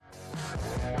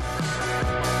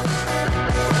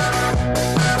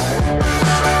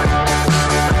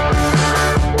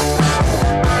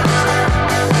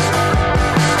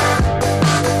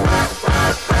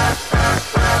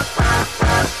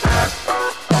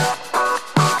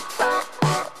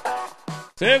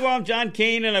Hello, I'm John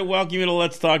Kane, and I welcome you to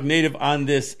Let's Talk Native on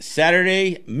this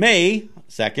Saturday, May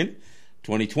 2nd,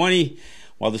 2020.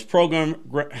 While this program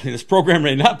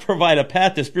may not provide a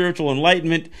path to spiritual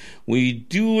enlightenment, we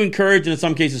do encourage and in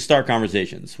some cases start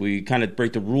conversations. We kind of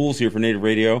break the rules here for Native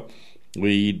Radio.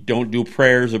 We don't do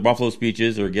prayers or buffalo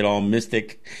speeches or get all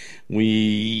mystic.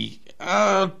 We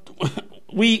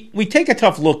take a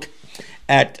tough look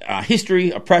at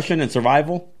history, oppression, and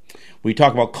survival. We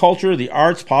talk about culture, the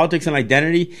arts, politics, and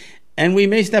identity, and we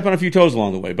may step on a few toes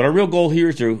along the way. But our real goal here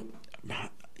is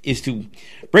to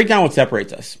break down what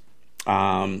separates us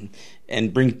and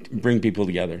bring people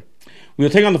together. We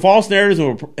will take on the false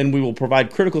narratives and we will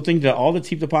provide critical thinking to all that's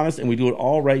heaped upon us, and we do it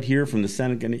all right here from the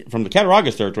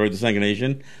Cattaraugus territory of the Seneca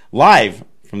Nation, live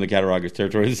from the Cattaraugus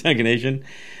territory of the Seneca Nation.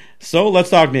 So let's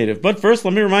talk Native. But first,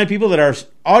 let me remind people that our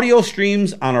audio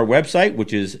streams on our website,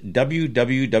 which is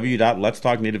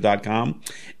www.letstalknative.com.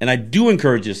 And I do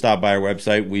encourage you to stop by our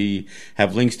website. We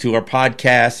have links to our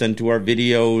podcasts and to our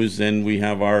videos, and we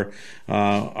have our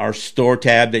store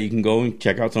tab that you can go and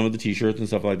check out some of the t-shirts and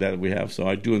stuff like that we have. So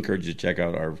I do encourage you to check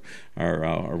out our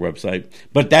website.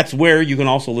 But that's where you can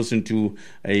also listen to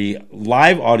a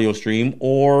live audio stream,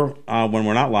 or when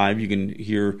we're not live, you can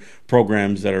hear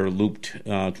programs that are looped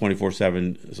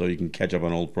 24/7, so you can catch up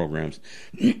on old programs.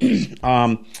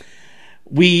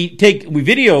 We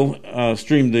video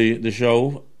stream the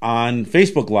show on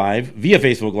Facebook Live, via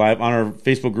Facebook Live, on our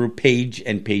Facebook group page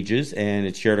and pages, and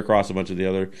it's shared across a bunch of the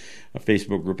other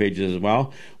Facebook group pages as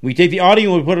well. We take the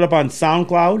audio and we put it up on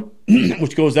SoundCloud,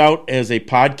 which goes out as a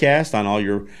podcast on all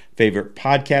your favorite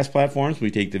podcast platforms.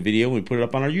 We take the video and we put it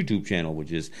up on our YouTube channel,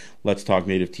 which is Let's Talk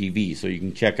Native TV. So you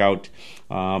can check out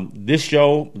this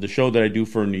show, the show that I do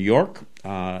for New York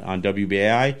on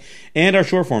WBAI, and our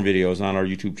short form videos on our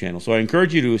YouTube channel. So I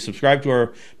encourage you to subscribe to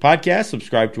our podcast,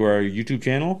 subscribe to our YouTube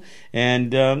channel,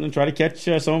 and try to catch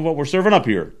some of what we're serving up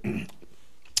here.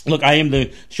 Look, I am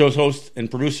the show's host and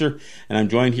producer, and I'm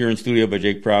joined here in studio by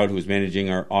Jake Proud, who is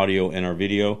managing our audio and our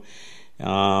video.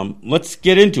 Let's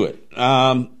get into it.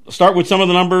 Start with some of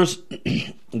the numbers.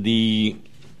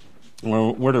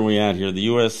 Where are we at here? The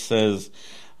U.S. says,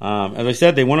 as I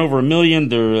said, they went over 1 million.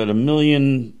 They're at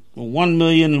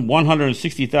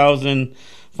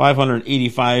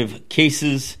 1,160,585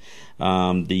 cases.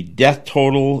 The death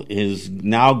total is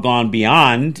now gone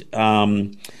beyond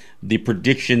the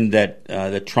prediction that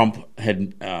Trump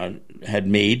had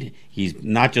made. He's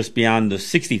not just beyond the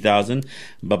 60,000,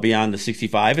 but beyond the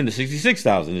 65 and the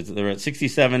 66,000. They're at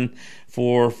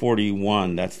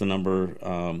 67,441. That's the number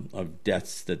of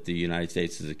deaths that the United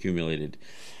States has accumulated.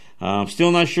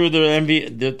 Still not sure they're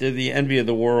the envy of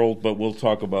the world, but we'll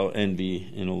talk about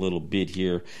envy in a little bit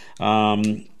here.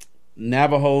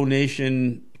 Navajo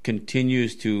Nation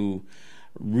continues to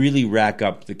really rack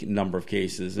up the number of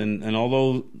cases, and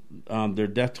although their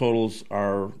death totals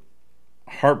are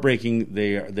heartbreaking,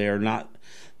 they are not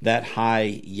that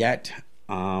high yet,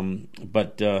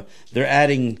 but they're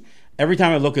adding. Every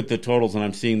time I look at the totals, and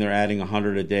I'm seeing they're adding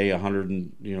 100 a day,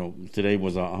 100, today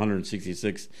was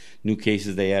 166 new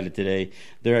cases they added today.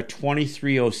 They're at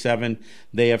 2,307.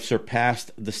 They have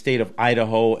surpassed the state of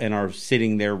Idaho and are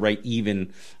sitting there right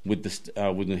even with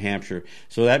with New Hampshire.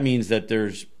 So that means that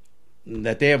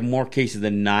they have more cases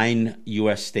than 9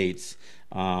 U.S. states,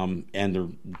 and they're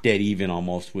dead even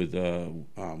almost with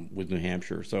New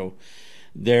Hampshire. So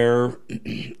their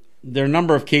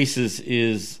number of cases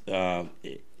is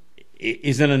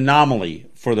an anomaly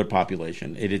for their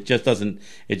population. It just doesn't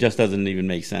even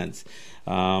make sense.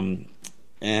 And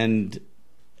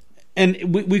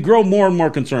we grow more and more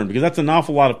concerned, because that's an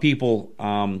awful lot of people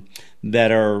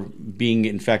that are being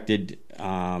infected,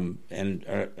 and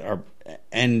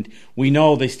we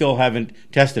know they still haven't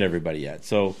tested everybody yet.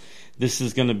 So this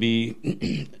is going to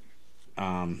be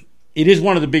it is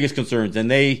one of the biggest concerns,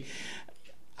 and they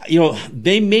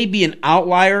may be an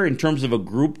outlier in terms of a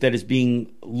group that is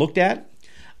being looked at.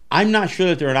 I'm not sure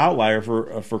that they're an outlier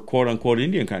for quote unquote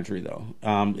Indian country, though.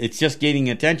 It's just gaining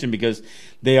attention because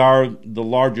they are the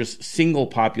largest single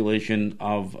population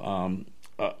of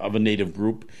a native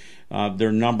group.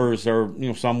 Their numbers are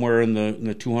somewhere in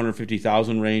the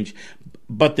 250,000 range,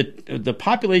 but the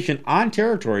population on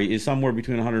territory is somewhere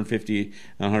between 150 and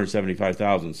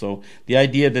 175,000. So the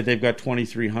idea that they've got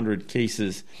 2,300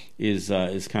 cases is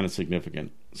kind of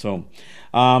significant. So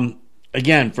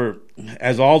again,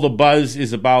 as all the buzz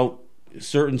is about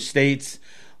certain states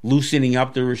loosening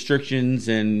up the restrictions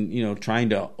and trying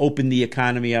to open the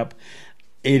economy up,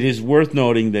 it is worth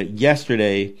noting that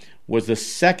yesterday was the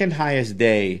second highest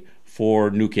day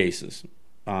for new cases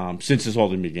since this whole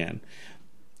thing began.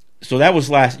 So that was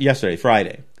yesterday,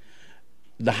 Friday.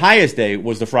 the highest day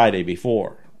was the Friday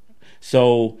before.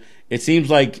 So it seems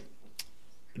like,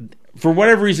 for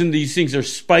whatever reason, these things are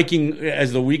spiking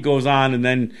as the week goes on and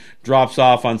then drops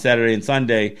off on Saturday and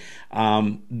Sunday.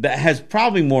 That has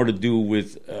probably more to do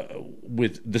with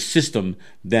the system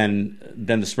than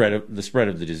the spread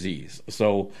of the disease.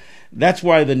 So that's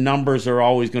why the numbers are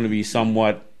always going to be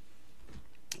somewhat.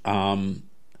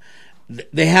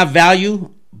 They have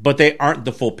value, but they aren't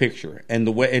the full picture. And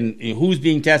the way and who's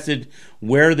being tested,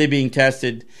 where are they being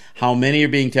tested, how many are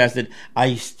being tested.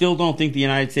 I still don't think the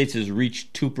United States has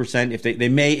reached 2%. If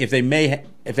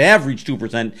they have reached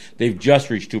 2%, they've just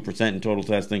reached 2% in total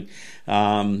testing.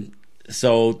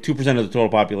 So 2% of the total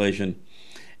population.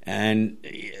 And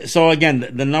so again,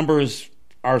 the numbers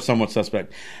are somewhat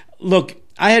suspect. Look,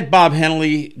 I had Bob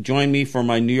Henley join me for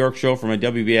my New York show, for my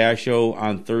WBAI show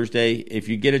on Thursday. If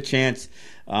you get a chance,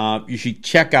 you should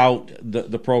check out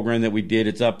the program that we did.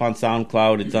 It's up on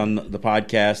SoundCloud. It's on the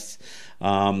podcasts.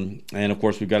 And, of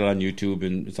course, we've got it on YouTube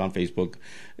and it's on Facebook.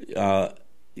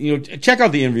 Check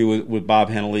out the interview with Bob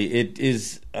Henley. It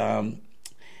is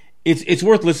it's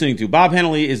worth listening to. Bob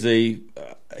Henley is an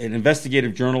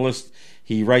investigative journalist.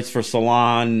 He writes for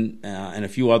Salon and a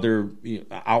few other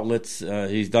outlets.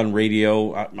 He's done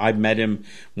radio. I met him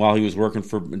while he was working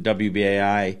for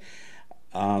WBAI.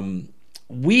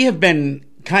 We have been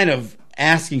kind of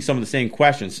asking some of the same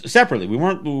questions separately. We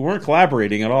weren't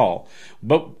collaborating at all.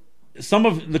 But some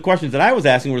of the questions that I was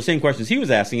asking were the same questions he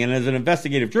was asking. And as an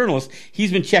investigative journalist,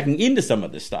 he's been checking into some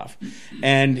of this stuff.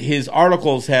 And his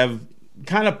articles have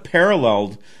kind of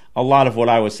paralleled a lot of what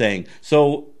I was saying.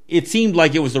 So it seemed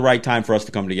like it was the right time for us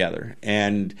to come together.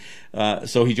 And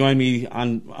so he joined me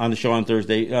on the show on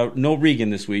Thursday. No Regan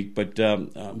this week, but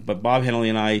Bob Henley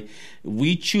and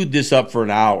we chewed this up for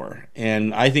an hour.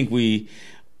 And I think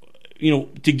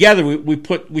together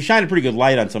we shine a pretty good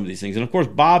light on some of these things. And of course,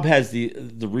 Bob has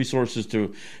the resources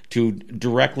to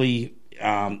directly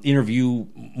interview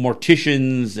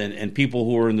morticians and people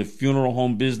who are in the funeral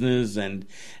home business and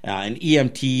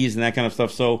EMTs and that kind of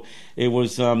stuff. So it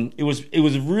was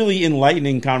a really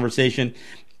enlightening conversation.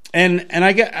 And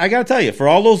I got to tell you, for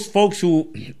all those folks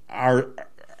who are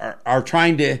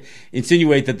trying to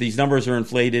insinuate that these numbers are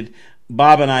inflated,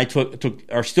 Bob and I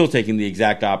are still taking the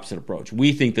exact opposite approach.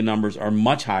 We think the numbers are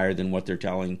much higher than what they're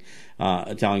telling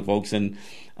folks. And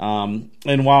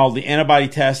while the antibody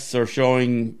tests are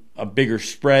showing a bigger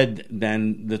spread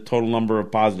than the total number of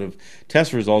positive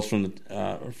test results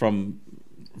from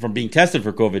being tested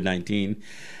for COVID-19,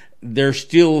 there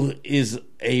still is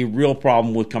a real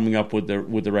problem with coming up with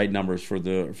the right numbers for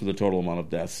the total amount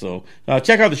of deaths. So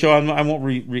check out the show. I won't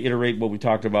reiterate what we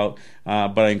talked about,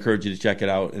 but I encourage you to check it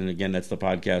out. And again, that's the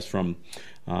podcast from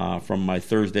my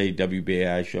Thursday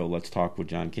WBAI show, Let's Talk with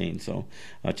John Kane. So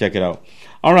check it out.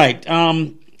 All right.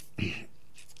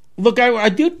 Look, I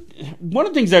do. One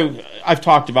of the things I've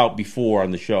talked about before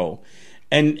on the show,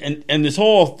 and this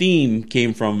whole theme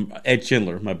came from Ed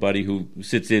Schindler, my buddy who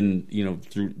sits in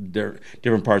through their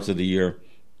different parts of the year.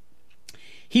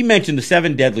 He mentioned the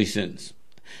 7 deadly sins.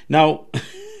 Now,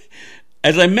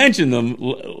 as I mentioned them,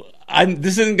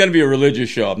 this isn't going to be a religious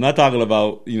show. I'm not talking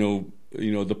about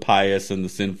the pious and the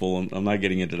sinful. I'm not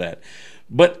getting into that.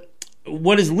 But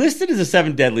what is listed as the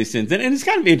 7 deadly sins, and it's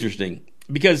kind of interesting,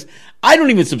 because I don't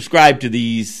even subscribe to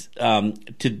these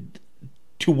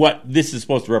to what this is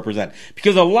supposed to represent.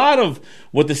 Because a lot of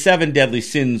what the 7 deadly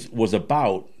sins was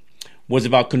about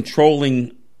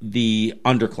controlling the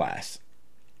underclass.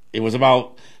 It was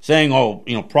about saying,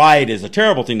 pride is a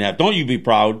terrible thing to have. Don't you be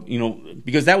proud,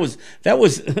 because that was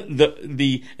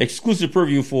the exclusive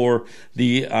purview for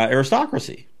the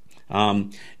aristocracy.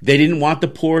 They didn't want the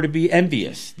poor to be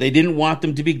envious. They didn't want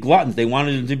them to be gluttons. They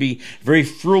wanted them to be very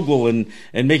frugal and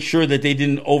make sure that they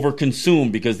didn't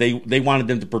overconsume, because they wanted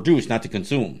them to produce, not to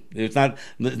consume. It's not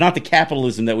the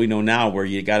capitalism that we know now, where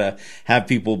you got to have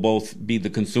people both be the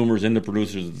consumers and the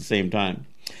producers at the same time.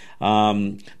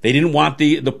 They didn't want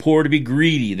the poor to be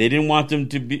greedy. They didn't want them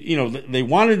to be, they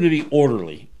wanted them to be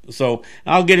orderly. So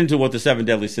I'll get into what the 7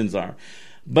 deadly sins are.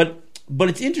 But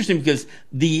it's interesting, because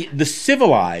the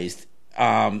civilized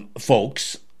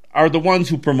folks are the ones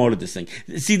who promoted this thing.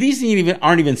 See, these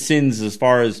aren't even sins as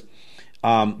far as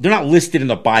they're not listed in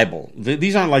the Bible.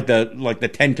 These aren't like the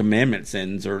 10 Commandment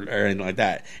sins or anything like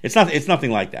that. It's nothing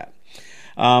like that.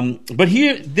 But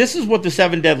here, this is what the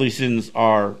 7 deadly sins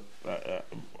are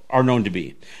known to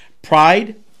be: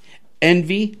 pride,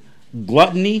 envy,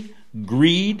 gluttony,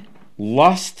 greed,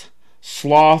 lust,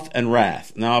 sloth, and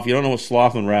wrath. Now, if you don't know what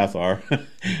sloth and wrath are,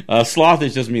 sloth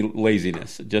is just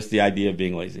laziness, just the idea of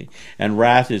being lazy, and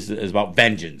wrath is about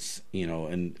vengeance,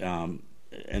 and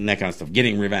that kind of stuff,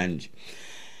 getting revenge.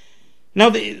 Now,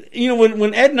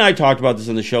 when Ed and I talked about this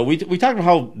on the show, we talked about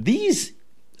how these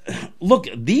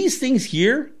things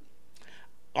here,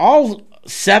 all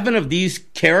 7 of these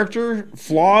character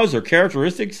flaws or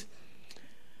characteristics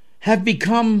have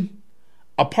become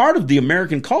a part of the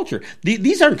American culture.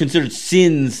 These aren't considered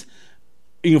sins,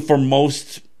 for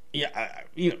most.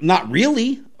 Not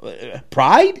really.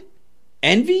 Pride,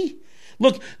 envy.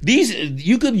 Look,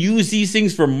 you could use these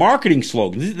things for marketing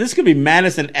slogans. This could be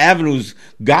Madison Avenue's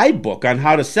guidebook on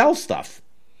how to sell stuff.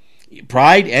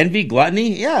 Pride, envy,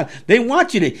 gluttony. Yeah, they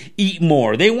want you to eat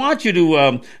more. They want you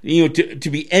to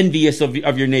be envious of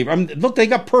your neighbor. Look, they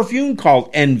got perfume called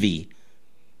Envy.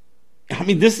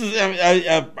 This is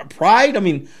pride.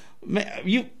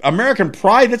 American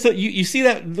pride. You see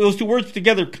that those 2 words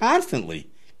together constantly.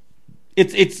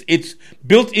 It's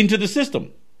built into the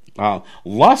system.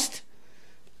 Lust.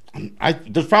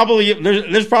 There's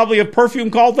probably a perfume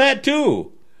called that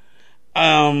too.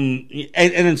 And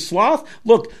in sloth,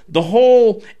 look,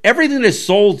 everything that's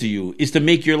sold to you is to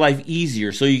make your life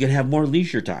easier so you can have more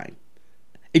leisure time.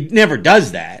 It never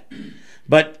does that,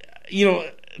 but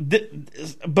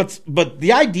but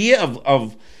the idea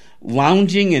of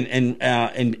lounging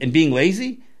and being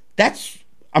lazy, that's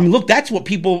what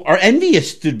people are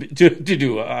envious to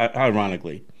do,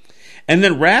 ironically. And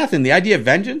then wrath and the idea of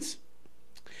vengeance.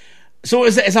 So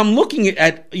as I'm looking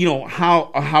at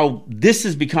how this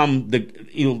has become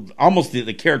almost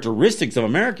the characteristics of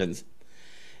Americans,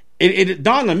 it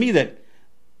dawned on me that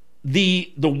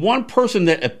the one person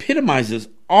that epitomizes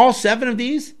all 7 of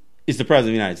these is the President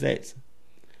of the United States.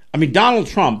 Donald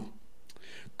Trump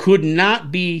could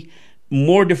not be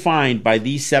more defined by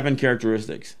these 7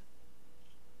 characteristics.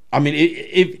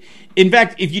 In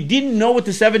fact, if you didn't know what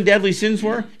the 7 deadly sins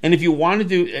were, and if you wanted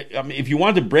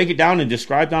to break it down and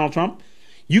describe Donald Trump,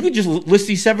 you could just list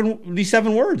these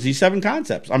seven words, these 7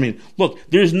 concepts. Look,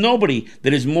 there's nobody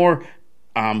that is more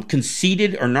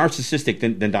conceited or narcissistic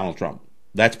than Donald Trump.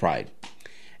 That's pride.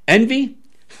 Envy.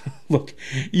 Look,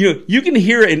 you can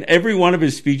hear in every one of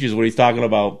his speeches when he's talking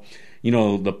about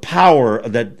the power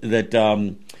that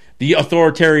the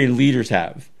authoritarian leaders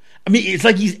have. It's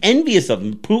like he's envious of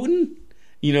them. Putin,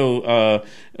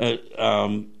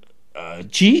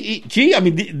 Xi.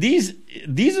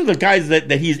 These are the guys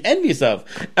that he's envious of.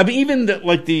 Even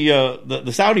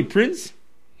the Saudi prince,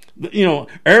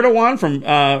 Erdogan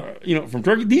from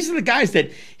Turkey. These are the guys that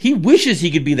he wishes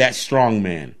he could be that strong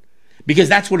man, because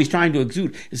that's what he's trying to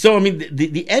exude. So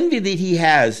the envy that he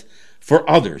has for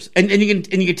others, and you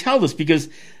can tell this because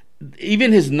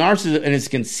even his narcissism and his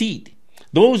conceit.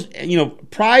 Those,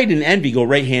 pride and envy go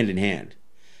right hand in hand,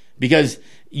 because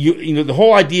the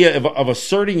whole idea of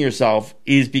asserting yourself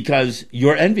is because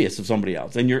you're envious of somebody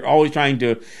else, and you're always trying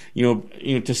to,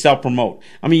 to self promote.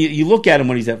 You look at him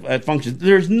when he's at functions.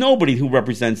 There's nobody who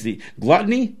represents the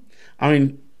gluttony.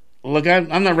 Look,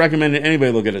 I'm not recommending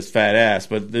anybody look at his fat ass,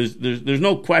 but there's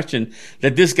no question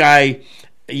that this guy,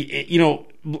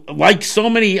 like so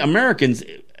many Americans,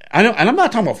 and I'm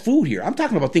not talking about food here. I'm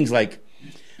talking about things like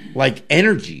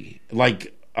energy,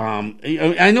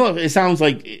 I know it sounds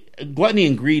like gluttony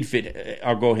and greed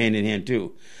go hand in hand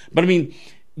too, but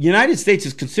United States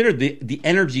is considered the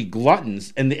energy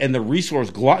gluttons and the resource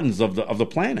gluttons of the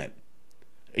planet.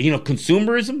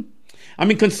 Consumerism.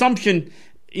 Consumption.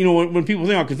 When people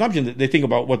think about consumption, they think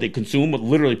about what they consume, what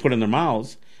literally put in their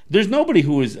mouths. There's nobody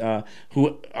who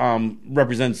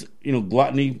represents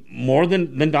gluttony more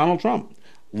than Donald Trump.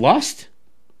 Lust.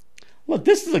 Look,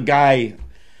 this is a guy.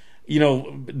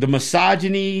 The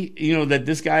misogyny, that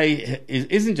this guy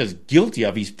isn't just guilty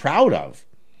of, he's proud of.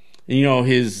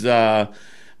 His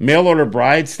mail order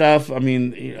bride stuff.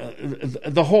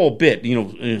 The whole bit.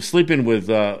 Sleeping with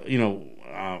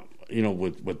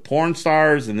with porn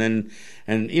stars and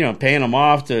paying them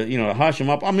off to hush them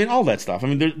up. All that stuff.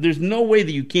 There's no way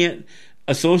that you can't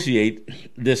associate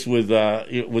this with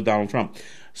Donald Trump.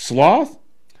 Sloth.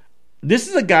 This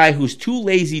is a guy who's too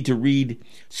lazy to read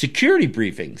security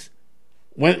briefings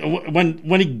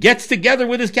when he gets together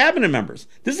with his cabinet members.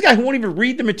 This is a guy who won't even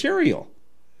read the material.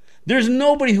 There's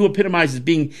nobody who epitomizes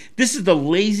this is the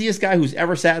laziest guy who's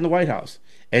ever sat in the White House.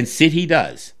 And sit he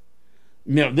does.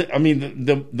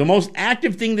 The most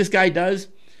active thing this guy does,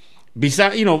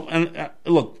 besides,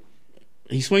 look,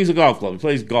 he swings a golf club, he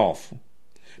plays golf.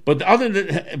 But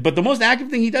the most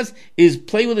active thing he does is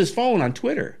play with his phone on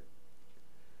Twitter.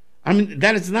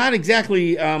 That is not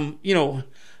exactly,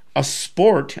 a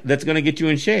sport that's going to get you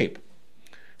in shape.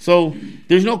 So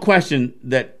there's no question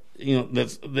that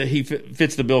that he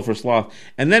fits the bill for sloth.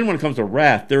 And then when it comes to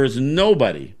wrath, there is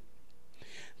nobody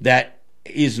that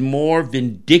is more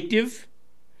vindictive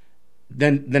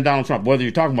than Donald Trump. Whether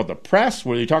you're talking about the press,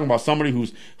 whether you're talking about somebody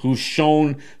who's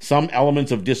shown some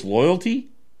elements of disloyalty,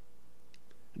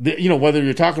 whether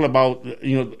you're talking about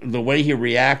the way he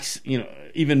reacts,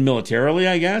 even militarily,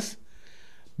 I guess.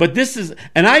 But this is,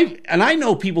 and I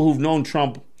know people who've known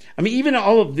Trump. I mean, even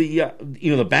all of the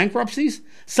the bankruptcies,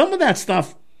 some of that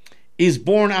stuff is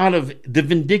born out of the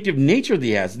vindictive nature that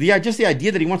he has. Just the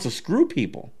idea that he wants to screw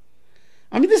people.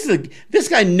 I mean, this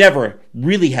guy never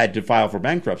really had to file for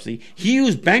bankruptcy. He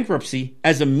used bankruptcy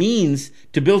as a means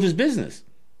to build his business.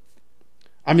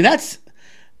 I mean,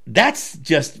 that's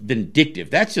just vindictive.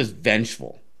 That's just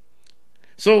vengeful.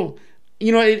 So,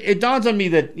 it dawns on me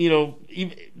that,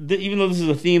 even though this is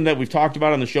a theme that we've talked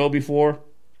about on the show before,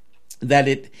 that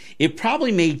it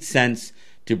probably made sense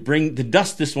to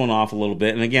dust this one off a little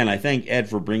bit. And again, I thank Ed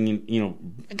for bringing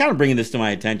this to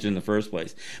my attention in the first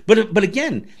place. But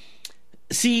again,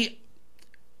 see,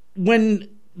 when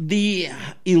the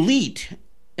elite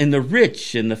and the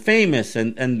rich and the famous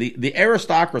and the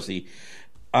aristocracy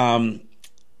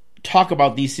talk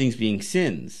about these things being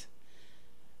sins,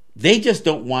 they just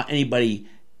don't want anybody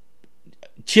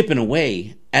chipping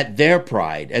away at their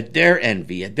pride, at their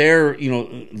envy, at their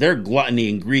gluttony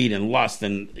and greed and lust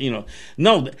and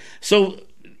no. So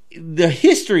the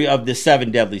history of the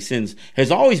 7 deadly sins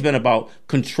has always been about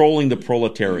controlling the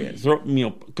proletariat,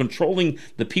 controlling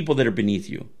the people that are beneath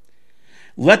you.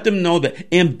 Let them know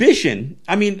that ambition.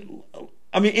 I mean,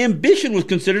 ambition was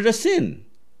considered a sin.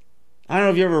 I don't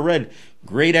know if you ever read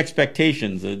Great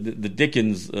Expectations, the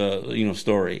Dickens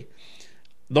story.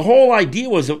 The whole idea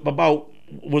was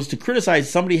to criticize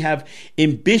somebody have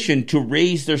ambition to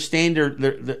raise their standard,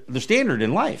 their standard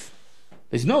in life.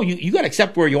 There's no, you got to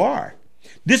accept where you are.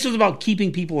 This was about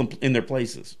keeping people in their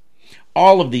places.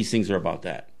 All of these things are about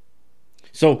that.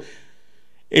 So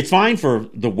it's fine for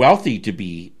the wealthy to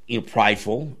be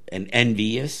prideful and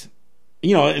envious.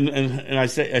 And I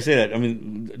say that. I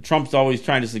mean, Trump's always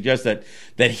trying to suggest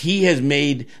that he has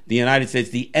made the United States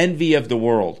the envy of the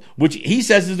world, which he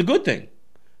says is a good thing,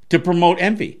 to promote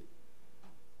envy.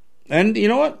 And you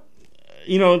know what?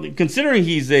 Considering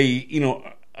he's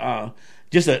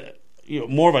just a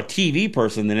more of a TV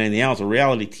person than anything else, a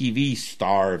reality TV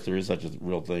star, if there is such a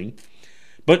real thing.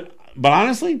 But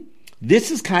honestly, this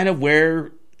is kind of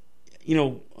where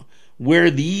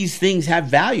these things have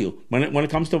value when it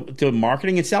comes to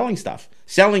marketing and selling stuff,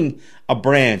 selling a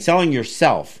brand, selling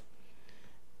yourself.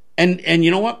 And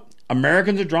you know what?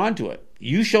 Americans are drawn to it.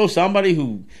 You show somebody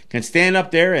who can stand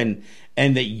up there and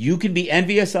that you can be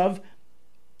envious of,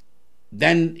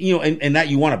 then and that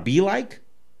you want to be like.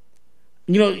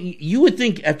 You would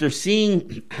think after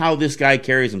seeing how this guy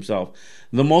carries himself,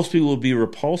 the most people would be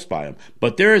repulsed by him.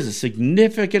 But there is a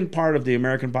significant part of the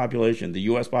American population, the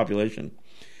U.S. population,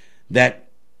 that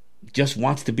just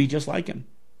wants to be just like him.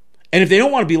 And if they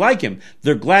don't want to be like him,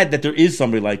 they're glad that there is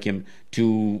somebody like him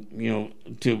to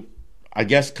I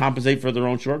guess compensate for their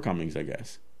own shortcomings, I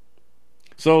guess.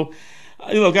 So,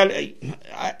 look, I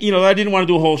didn't want to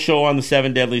do a whole show on the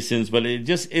 7 deadly sins, but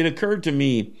it occurred to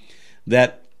me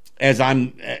that as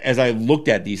I looked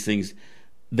at these things,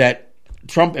 that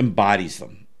Trump embodies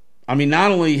them. I mean,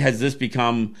 not only has this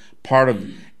become part of,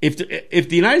 if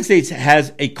the United States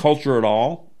has a culture at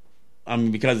all, I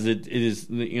mean, because it is,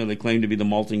 they claim to be the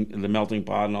melting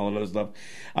pot and all of that stuff.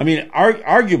 I mean,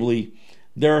 arguably,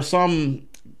 there are some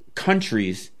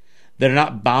countries that are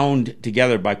not bound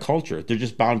together by culture. They're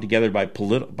just bound together by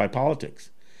politics.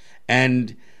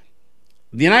 And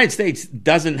the United States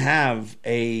doesn't have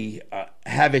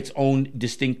have its own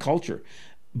distinct culture.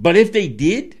 But if they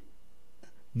did,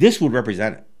 this would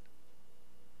represent it.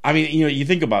 I mean, you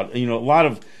think about a lot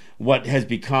of what has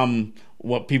become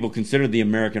what people consider the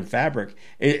American fabric.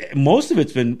 Most of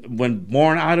it's been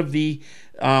born out of the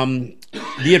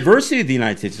adversity the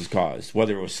United States has caused,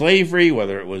 whether it was slavery,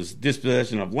 whether it was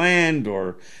dispossession of land,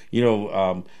 or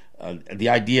the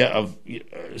idea of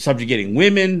subjugating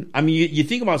women. I mean, you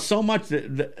think about so much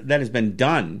that has been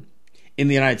done in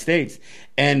the United States,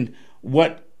 and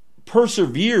what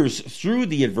perseveres through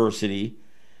the adversity,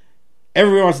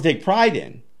 everyone wants to take pride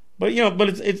in. But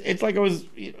it's like I was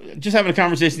just having a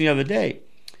conversation the other day.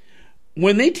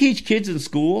 When they teach kids in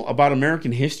school about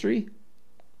American history,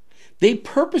 they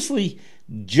purposely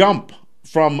jump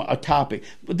from a topic,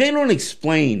 but they don't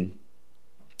explain.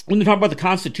 When they talk about the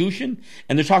Constitution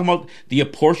and they're talking about the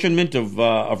apportionment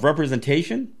of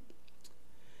representation,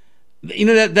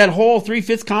 that whole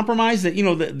 3/5 compromise, that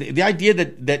the idea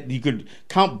that you could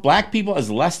count black people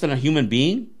as less than a human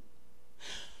being,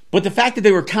 but the fact that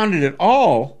they were counted at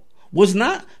all was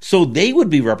not so they would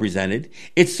be represented.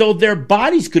 It's so their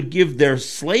bodies could give their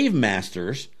slave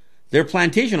masters, their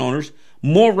plantation owners,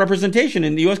 more representation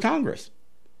in the U.S. Congress.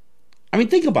 I mean,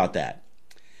 think about that.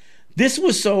 This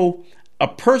was so a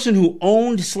person who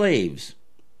owned slaves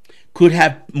could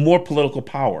have more political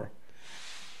power.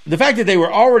 The fact that they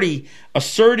were already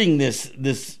asserting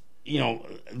this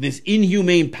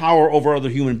inhumane power over other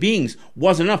human beings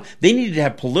wasn't enough. They needed to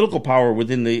have political power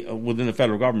within the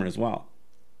federal government as well,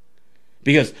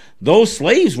 because those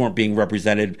slaves weren't being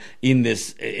represented in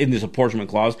this apportionment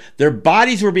clause. Their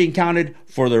bodies were being counted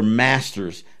for their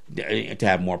masters to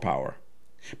have more power,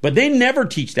 but they never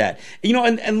teach that.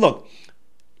 And look.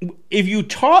 If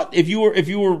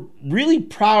you were really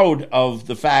proud of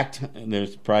the fact,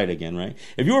 there's pride again, right?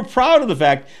 If you were proud of the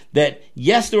fact that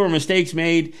yes, there were mistakes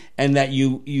made, and that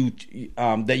you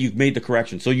made the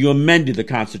correction, so you amended the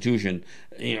Constitution,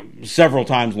 several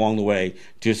times along the way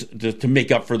to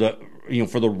make up for the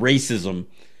racism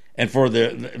and for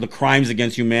the crimes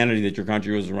against humanity that your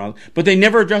country was around, but they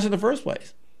never addressed it in the first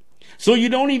place. So you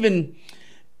don't even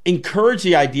encourage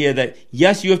the idea that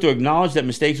yes, you have to acknowledge that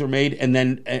mistakes were made and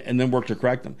then work to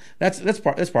correct them. That's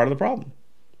part of the problem.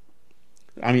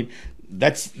 I mean,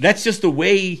 that's just the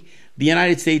way the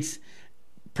United States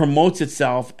promotes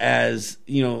itself as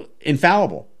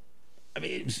infallible. I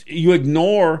mean, you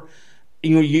ignore,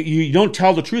 you don't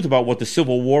tell the truth about what the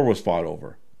Civil War was fought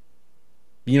over.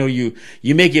 You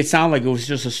make it sound like it was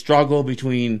just a struggle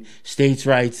between states'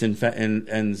 rights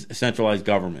and centralized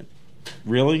government.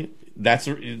 Really? That's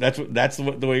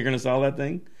the way you're going to sell that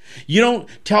thing. You don't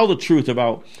tell the truth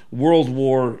about World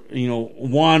War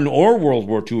I or World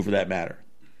War II for that matter.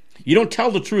 You don't tell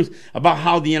the truth about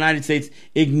how the United States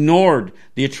ignored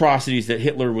the atrocities that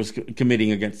Hitler was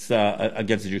committing against the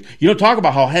Jews. You don't talk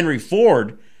about how Henry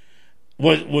Ford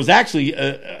was actually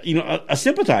a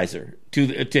sympathizer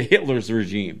to Hitler's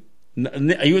regime.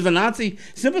 He was a Nazi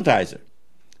sympathizer,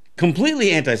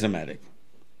 completely anti-Semitic.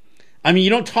 I mean,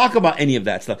 you don't talk about any of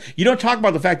that stuff. You don't talk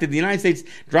about the fact that the United States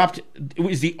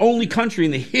was the only country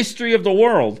in the history of the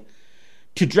world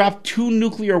to drop 2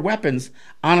 nuclear weapons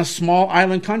on a small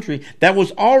island country that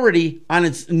was already on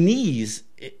its knees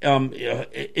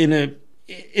in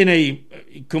a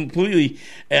completely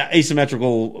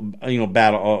asymmetrical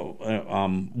battle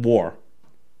war.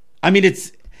 I mean,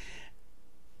 the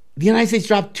United States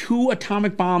dropped 2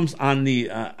 atomic bombs on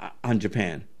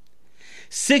Japan.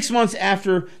 6 months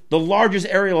after the largest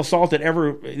aerial assault that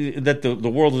the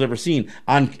world has ever seen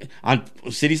on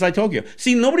cities like Tokyo.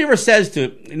 See, nobody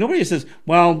says,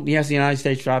 well, yes, the United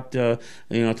States dropped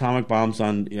atomic bombs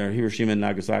on Hiroshima and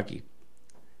Nagasaki.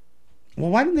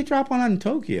 Well, why didn't they drop one on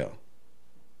Tokyo?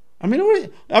 I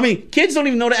mean, kids don't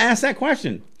even know to ask that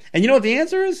question. And you know what the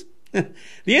answer is? The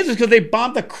answer is because they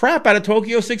bombed the crap out of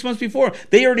Tokyo 6 months before.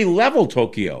 They already leveled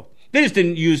Tokyo. They just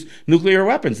didn't use nuclear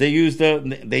weapons. They used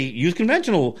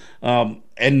conventional and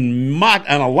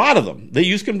a lot of them. They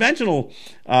used conventional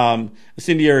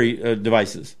incendiary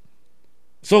devices.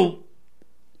 So,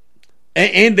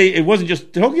 it wasn't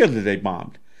just Tokyo that they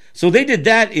bombed. So they did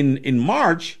that in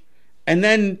March, and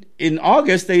then in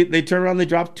August they turned around. They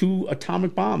dropped 2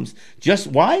 atomic bombs. Just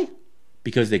why?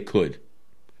 Because they could.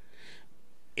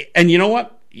 And you know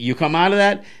what? You come out of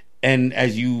that. And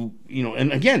as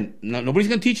and again, nobody's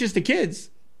going to teach this to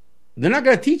kids. They're not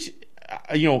going to teach,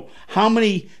 how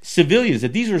many civilians,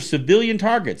 that these were civilian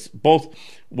targets, both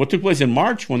what took place in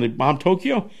March when they bombed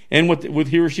Tokyo and with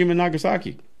Hiroshima and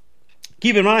Nagasaki.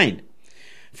 Keep in mind,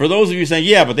 for those of you saying,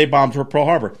 yeah, but they bombed Pearl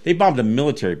Harbor, they bombed a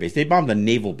military base. They bombed a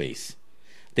naval base.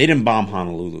 They didn't bomb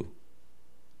Honolulu.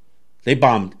 They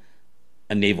bombed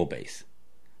a naval base.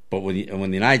 But when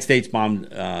the United States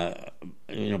bombed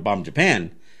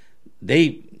Japan,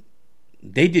 they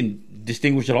didn't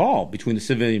distinguish at all between the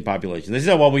civilian population. They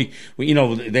said, well,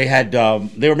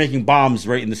 they were making bombs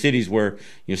right in the cities where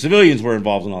civilians were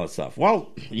involved in all that stuff.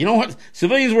 Well, you know what?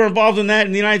 Civilians were involved in that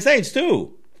in the United States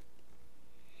too.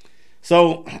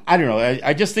 So I don't know.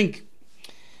 I just think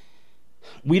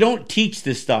we don't teach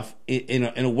this stuff in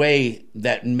a way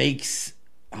that makes.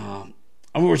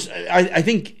 I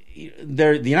think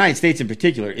the United States in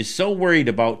particular is so worried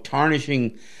about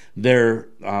tarnishing their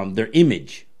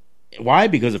image. Why?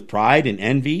 Because of pride and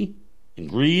envy and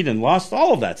greed and lust,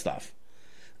 all of that stuff.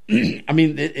 I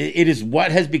mean, it is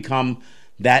what has become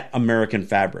that American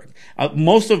fabric.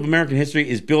 Most of American history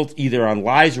is built either on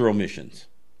lies or omissions.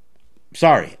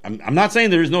 Sorry, I'm not saying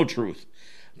there is no truth,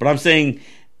 but I'm saying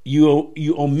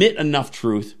you omit enough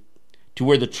truth to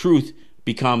where the truth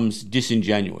becomes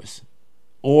disingenuous,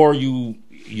 or you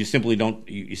simply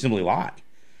lie.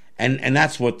 And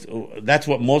that's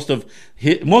what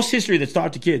most history that's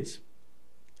taught to kids.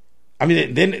 I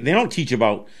mean, they don't teach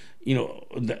about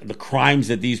the crimes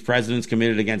that these presidents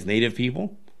committed against Native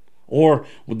people, or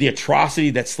the atrocity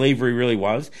that slavery really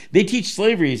was. They teach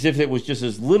slavery as if it was just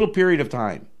this little period of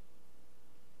time.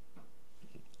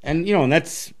 And, and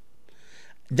that's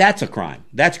a crime.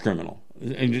 That's criminal.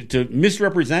 And to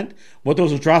misrepresent what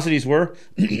those atrocities were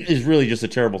is really just a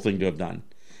terrible thing to have done.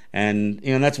 And,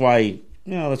 that's why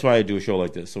I do a show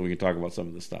like this, so we can talk about some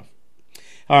of this stuff.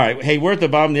 All right. Hey, we're at the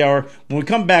bottom of the hour. When we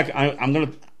come back, I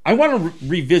want to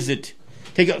revisit,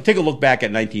 take a look back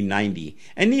at 1990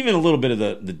 and even a little bit of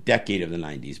the decade of the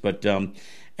 90s. But,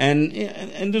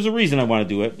 and there's a reason I want to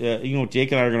do it.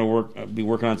 Jake and I are going to be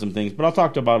working on some things, but I'll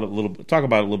talk about it a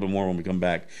little bit more when we come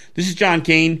back. This is John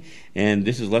Kane, and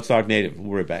this is Let's Talk Native.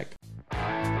 We'll be right back.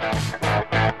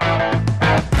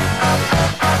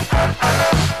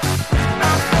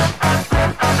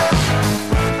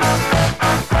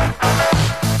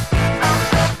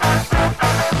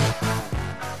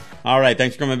 All right,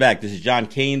 thanks for coming back. This is John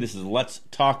Kane. This is Let's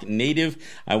Talk Native.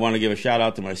 I want to give a shout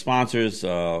out to my sponsors,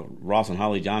 Ross and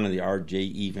Holly John and the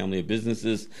RJE family of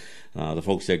businesses, the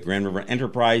folks at Grand River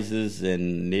Enterprises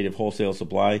and Native Wholesale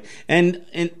Supply, and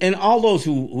all those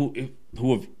who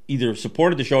have either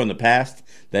supported the show in the past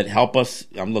that help us.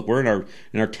 Look, we're in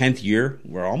our 10th year.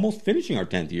 We're almost finishing our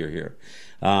 10th year here.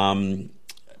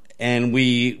 And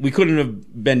we couldn't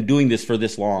have been doing this for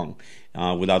this long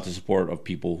without the support of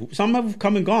people who, some have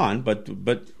come and gone, but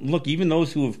look, even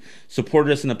those who have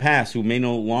supported us in the past, who may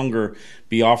no longer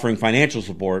be offering financial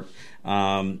support,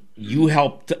 you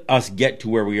helped us get to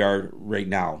where we are right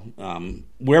now,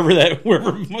 wherever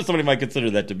somebody might consider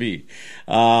that to be.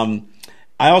 I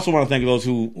also want to thank those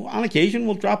who, on occasion,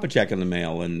 will drop a check in the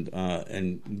mail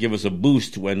and give us a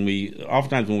boost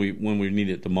oftentimes when we need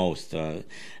it the most.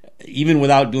 Even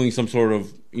without doing some sort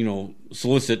of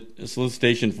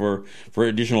solicitation for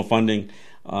additional funding,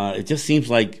 it just seems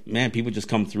like, man, people just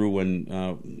come through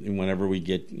whenever we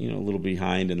get a little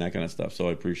behind and that kind of stuff. So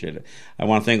I appreciate it. I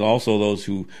want to thank also those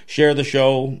who share the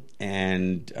show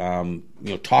and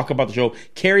talk about the show,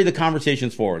 carry the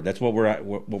conversations forward. That's what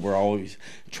we're always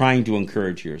trying to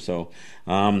encourage here. So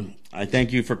I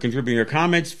thank you for contributing your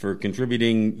comments, for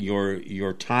contributing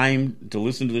your time to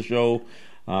listen to the show.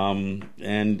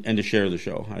 And to share the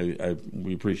show.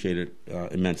 We appreciate it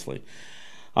immensely.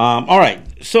 All right,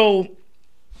 so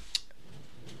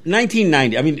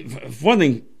 1990. I mean, for one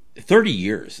thing, 30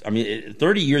 years.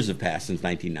 30 years have passed since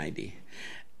 1990.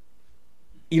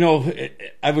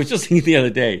 I was just thinking the other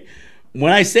day,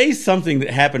 when I say something that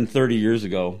happened 30 years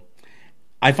ago,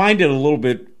 I find it a little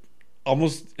bit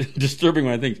almost disturbing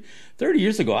when I think 30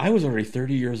 years ago, I was already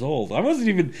 30 years old. I wasn't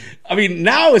even,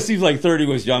 now it seems like 30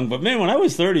 was young, but man, when I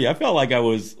was 30, I felt like I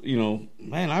was,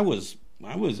 I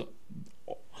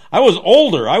was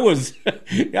older. I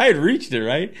had reached it,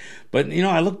 right? But,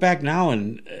 I look back now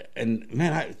and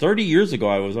man, 30 years ago,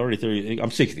 I was already 30. I'm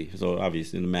 60, so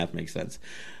obviously the math makes sense.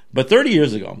 But 30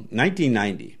 years ago,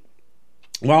 1990,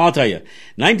 well, I'll tell you,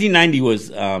 1990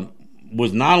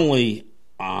 was not only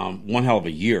one hell of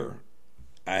a year,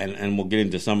 and we'll get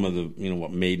into some of the,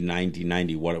 what made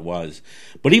 1990 what it was.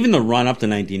 But even the run up to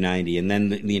 1990, and then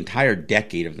the entire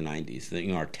decade of the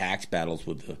 90s, our tax battles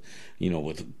with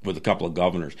with a couple of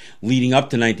governors leading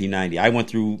up to 1990. I went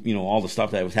through, all the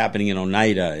stuff that was happening in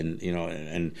Oneida,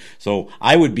 and so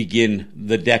I would begin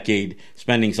the decade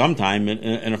spending some time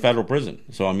in a federal prison.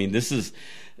 So, this is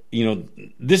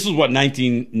what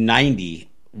 1990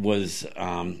 was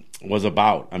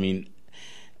about.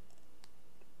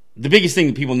 The biggest thing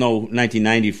that people know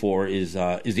 1990 for is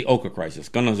the Oka crisis,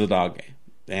 Kanesatake,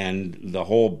 and the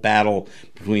whole battle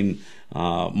between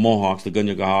Mohawks, the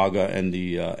Kanien'kehá:ka, and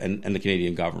the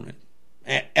Canadian government.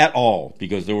 At all,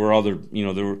 because there were other,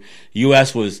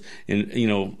 U.S. was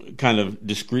kind of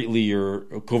discreetly or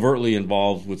covertly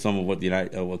involved with some of what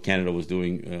what Canada was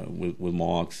doing with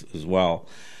Mohawks as well.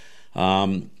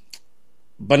 But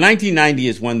 1990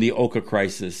 is when the Oka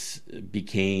crisis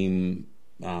became.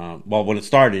 When it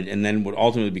started, and then would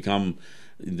ultimately become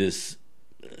this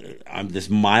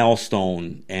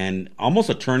milestone and almost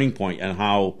a turning point on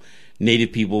how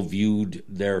Native people viewed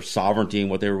their sovereignty and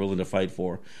what they were willing to fight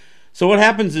for. So what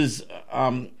happens is,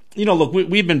 look,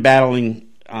 we've been battling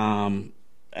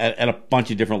at a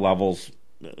bunch of different levels,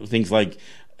 things like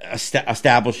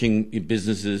establishing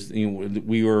businesses.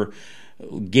 We were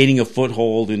gaining a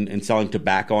foothold in selling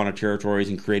tobacco on our territories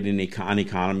and creating an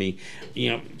economy.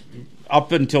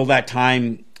 Up until that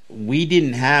time, we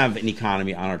didn't have an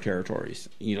economy on our territories.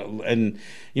 Even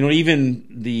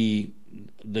the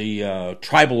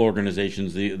tribal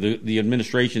organizations, the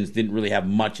administrations didn't really have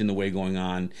much in the way going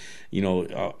on,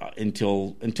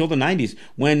 until the 90s,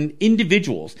 when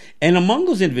individuals, and among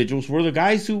those individuals were the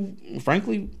guys who,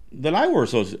 frankly, that I were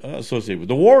associated with,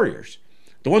 the warriors.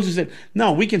 The ones who said,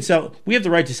 no, we have the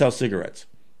right to sell cigarettes.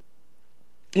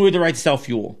 We have the right to sell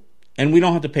fuel. And we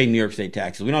don't have to pay New York State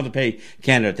taxes. We don't have to pay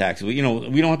Canada taxes. We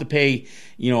don't have to pay,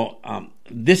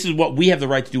 this is what we have the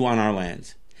right to do on our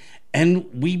lands. And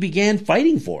we began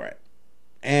fighting for it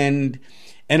and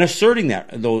asserting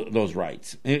those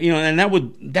rights. And that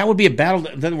would be a battle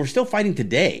that we're still fighting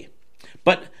today.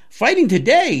 But fighting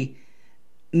today,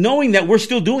 knowing that we're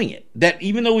still doing it, that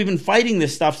even though we've been fighting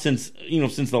this stuff since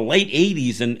the late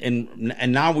 80s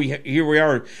and now here we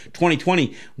are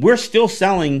 2020, we're still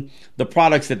selling the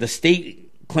products that the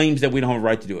state claims that we don't have a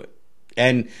right to do it.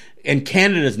 And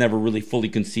Canada's never really fully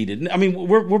conceded. I mean,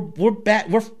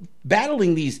 we're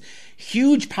battling these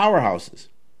huge powerhouses.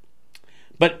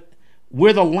 But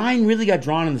where the line really got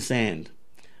drawn in the sand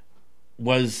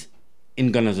was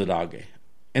in Gunasadaugai.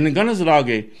 And in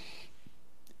Gunasadaugai,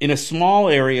 in a small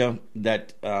area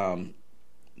that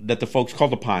the folks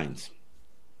called the Pines.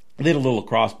 They had a little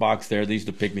lacrosse box there. They used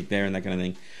to picnic there and that kind of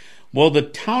thing. Well, the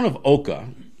town of Oka,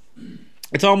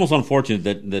 it's almost unfortunate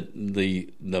that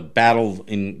the battle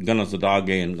in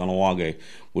Gunasadaugai and Kahnawake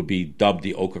would be dubbed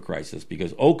the Oka crisis,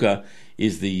 because Oka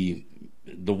is the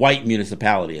white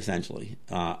municipality, essentially,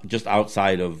 just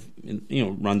outside of,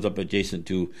 runs up adjacent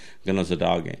to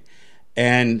Gunasadaugai.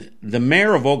 And the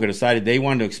mayor of Oka decided they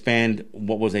wanted to expand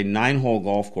what was a 9-hole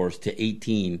golf course to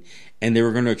 18, and they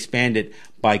were going to expand it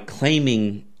by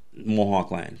claiming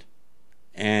Mohawk land.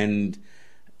 And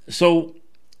so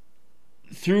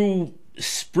through the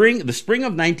spring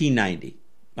of 1990,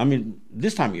 I mean,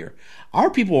 this time of year, our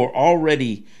people were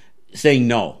already saying,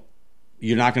 no,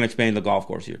 you're not going to expand the golf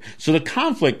course here. So the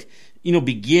conflict,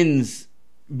 begins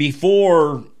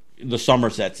before the summer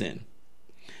sets in.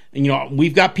 And,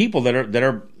 we've got people that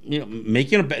are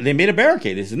they made a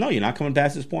barricade. They said, no, you're not coming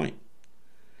past this point.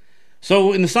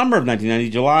 So in the summer of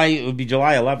 1990, it would be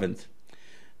July 11th,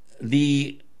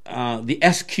 the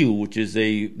SQ, which is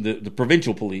the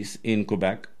provincial police in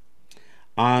Quebec,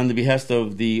 on the behest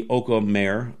of the Oka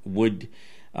mayor, would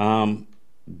go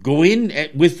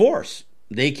in with force.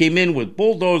 They came in with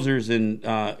bulldozers and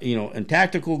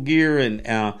tactical gear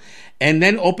and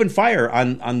then opened fire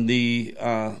on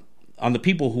the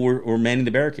people who were manning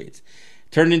the barricades.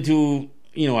 Turned into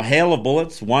a hail of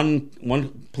bullets. One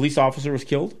police officer was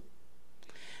killed.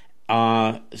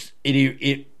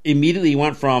 It immediately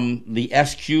went from the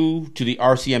SQ to the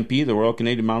RCMP, the Royal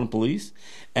Canadian Mounted Police,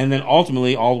 and then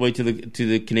ultimately all the way to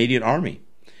the Canadian Army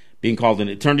being called in.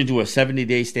 It turned into a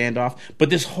 70-day standoff. But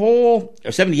this whole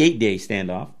 78-day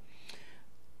standoff,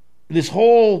 this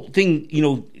whole thing,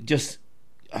 just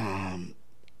I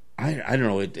don't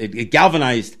know. It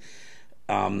galvanized.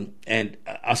 And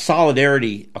a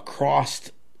solidarity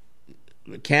across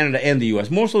Canada and the U.S.,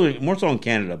 more so in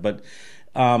Canada, but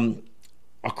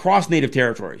across Native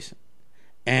territories,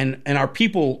 and our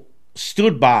people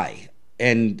stood by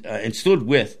and stood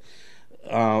with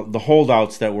the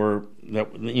holdouts that were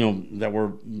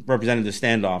representing the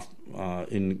standoff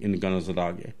in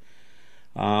Gunasadaugai.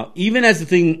 Even as the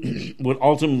thing would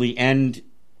ultimately end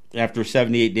after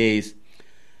 78 days.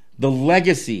 The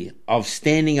legacy of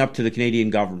standing up to the Canadian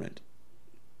government,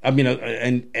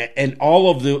 and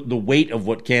all of the weight of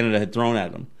what Canada had thrown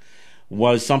at them,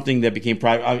 was something that became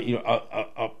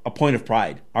a point of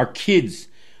pride. Our kids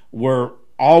were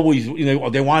always,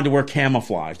 they wanted to wear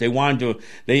camouflage. They wanted to,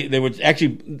 they would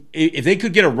actually, if they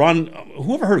could get a run.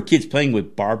 Whoever heard of kids playing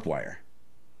with barbed wire?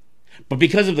 But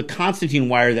because of the Constantine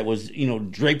wire that was,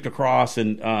 draped across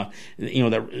and,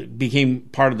 that became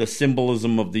part of the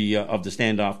symbolism of the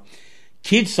standoff,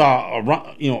 kids saw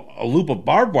a loop of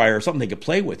barbed wire or something they could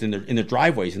play with in their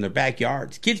driveways, in their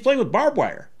backyards. Kids playing with barbed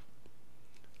wire.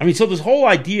 I mean, so this whole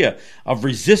idea of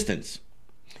resistance,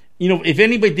 if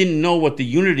anybody didn't know what the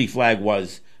unity flag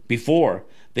was before,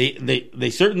 they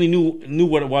certainly knew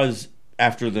what it was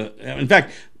after in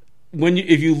fact,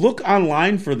 if you look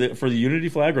online for the unity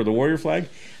flag or the warrior flag,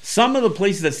 some of the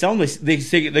places that sell them,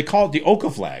 they call it the Oka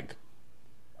flag.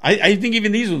 I think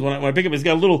even these ones, when I pick up, it's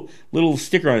got a little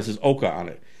sticker on it that says Oka on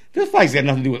it. This flag's got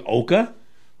nothing to do with Oka.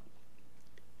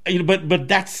 But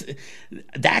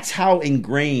that's how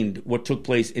ingrained what took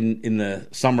place in the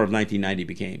summer of 1990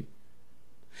 became.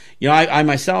 I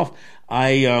myself,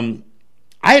 I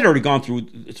had already gone through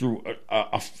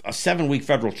a 7-week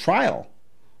federal trial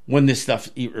when this stuff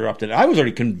erupted. I was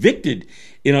already convicted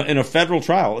in a federal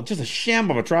trial, just a sham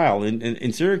of a trial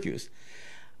in Syracuse.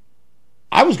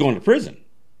 I was going to prison.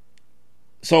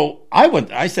 So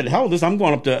I said, hell with this, I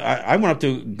went up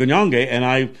to Gunyangay, and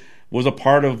I was a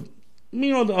part of,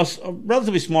 a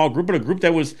relatively small group, but a group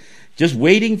that was just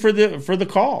waiting for the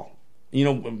call.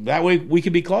 That way we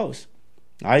could be close.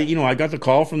 I got the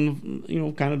call from,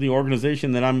 kind of the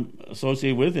organization that I'm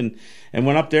associated with, and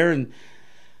went up there, and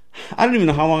I don't even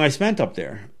know how long I spent up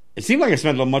there. It seemed like I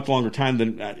spent a much longer time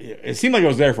than, it seemed like I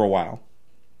was there for a while.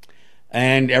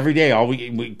 And every day,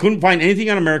 we couldn't find anything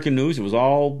on American news. It was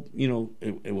all,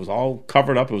 it was all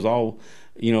covered up. It was all,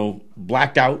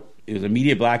 blacked out. It was a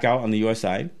media blackout on the U.S.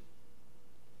 side.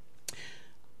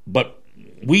 But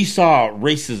we saw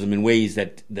racism in ways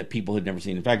that people had never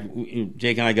seen. In fact,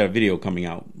 Jake and I got a video coming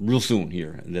out real soon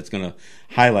here that's going to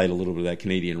highlight a little bit of that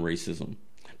Canadian racism.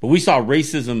 But we saw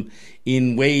racism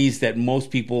in ways that most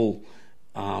people,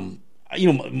 I don't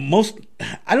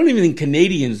even think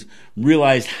Canadians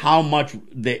realized how much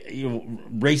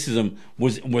racism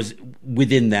was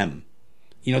within them.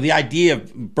 The idea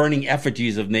of burning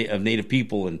effigies of Native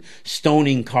people and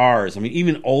stoning cars. I mean,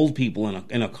 even old people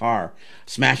in a car,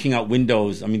 smashing out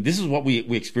windows. I mean, this is what we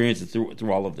experienced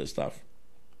through all of this stuff.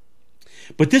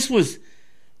 But this was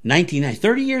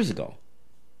 30 years ago.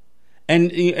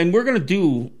 And we're going to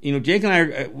do, Jake and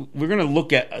I, we're going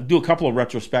to do a couple of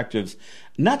retrospectives,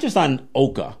 not just on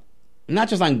Oka, not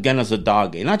just on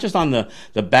Genozadage, not just on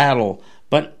the battle,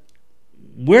 but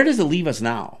where does it leave us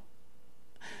now?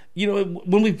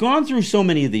 When we've gone through so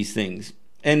many of these things,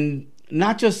 and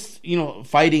not just,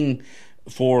 fighting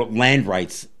for land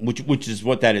rights, which is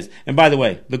what that is. And by the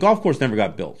way, the golf course never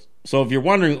got built. So if you're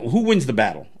wondering who wins the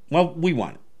battle, well, we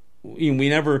won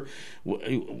it.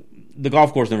 The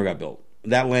golf course never got built.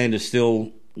 That land is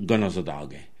still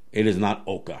Genozadage. It is not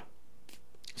Oka.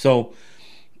 So,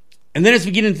 and then as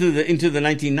we get into the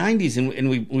 1990s, and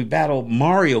we battle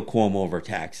Mario Cuomo over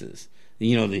taxes.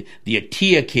 The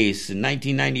Atia case in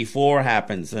 1994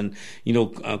 happens, and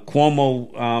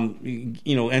Cuomo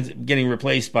ends up getting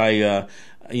replaced by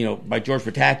George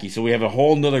Pataki. So we have a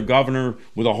whole nother governor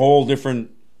with a whole different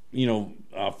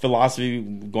philosophy,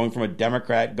 going from a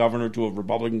Democrat governor to a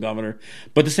Republican governor,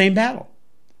 but the same battle.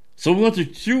 So we went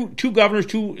through two governors,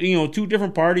 two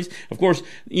different parties. Of course,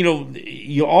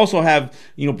 you also have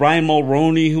Brian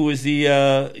Mulroney, who is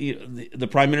the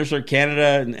Prime Minister of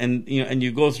Canada, and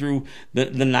you go through the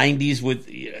 90s with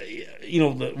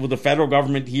with the federal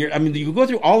government here. I mean, you go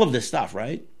through all of this stuff,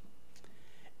 right?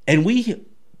 And we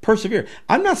persevere.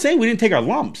 I'm not saying we didn't take our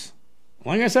lumps.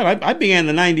 Like I said, I began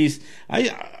in the 90s.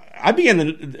 I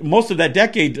began most of that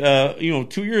decade,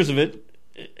 2 years of it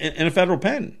in a federal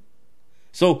pen.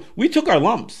 So we took our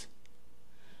lumps,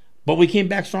 but we came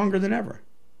back stronger than ever.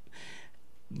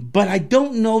 But I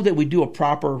don't know that we do a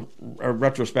proper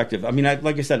retrospective. I mean,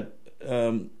 like I said,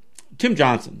 Tim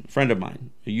Johnson, a friend of mine,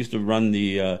 who used to run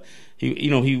he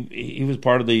was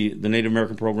part of the Native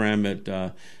American program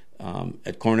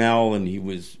at Cornell, and he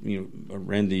was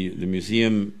ran the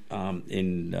museum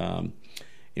in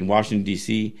Washington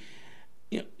D.C.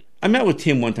 I met with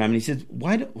Tim one time, and he said,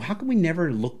 how can we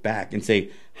never look back and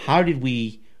say, how did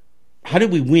we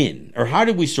win, or how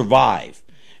did we survive?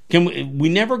 Can we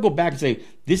never go back and say,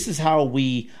 this is how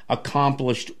we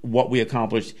accomplished what we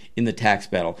accomplished in the tax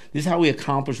battle. This is how we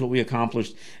accomplished what we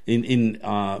accomplished in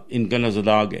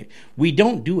Genozadage. We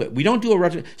don't do it. We don't do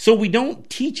a so we don't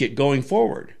teach it going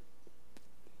forward.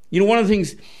 One of the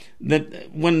things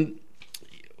that when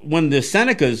the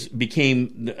Senecas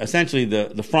became essentially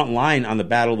the front line on the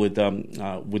battle with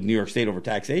New York State over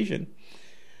taxation,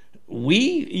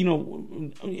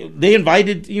 they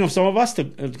invited some of us to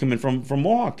come in from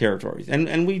Mohawk territories,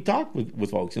 and we talked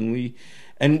with folks, and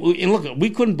look, we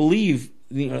couldn't believe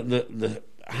the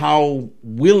how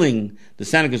willing the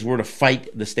Senecas were to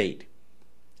fight the state,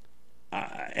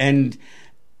 and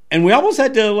we almost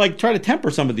had to try to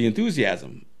temper some of the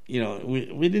enthusiasm.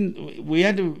 We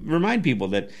had to remind people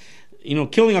that,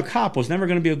 killing a cop was never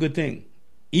going to be a good thing.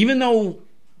 Even though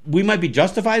we might be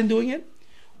justified in doing it,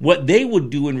 what they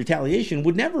would do in retaliation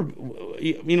would never,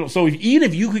 so even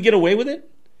if you could get away with it,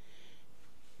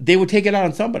 they would take it out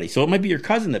on somebody. So it might be your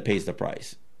cousin that pays the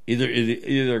price. Either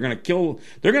they're going to kill,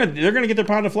 they're going to get their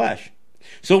pound of flesh.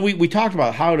 So we talked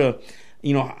about how to,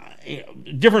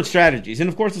 different strategies, and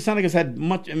of course the Senecas had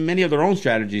many of their own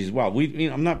strategies as well.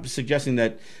 I'm not suggesting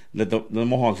that the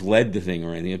Mohawks led the thing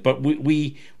or anything, but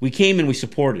we came and we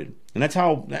supported, and that's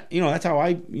how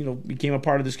I became a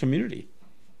part of this community.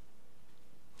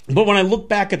 But when I look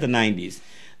back at the 90s,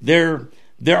 there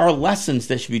are lessons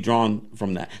that should be drawn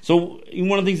from that. So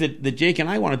one of the things that Jake and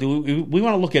I want to do, we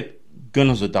want to look at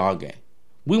Genozadage.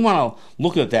 We want to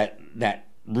look at that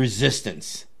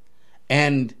resistance,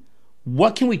 and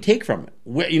what can we take from it?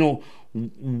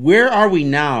 Where are we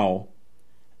now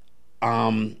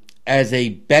as a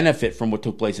benefit from what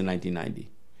took place in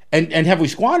 1990? And have we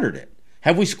squandered it?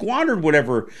 Have we squandered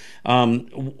whatever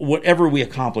we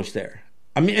accomplished there?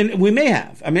 I mean, and we may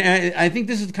have. I mean, I think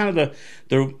this is kind of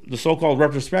the so-called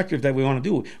retrospective that we want to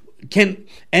do.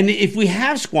 And if we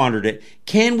have squandered it,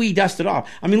 can we dust it off?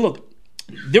 I mean, look,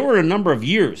 there were a number of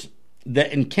years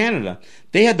that in Canada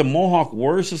they had the Mohawk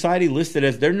Warrior Society listed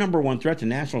as their number one threat to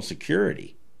national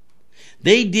security.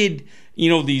 They did,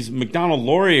 these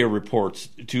Macdonald-Laurier reports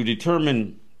to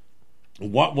determine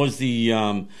what was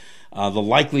the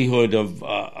likelihood of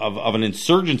an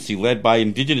insurgency led by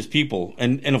indigenous people,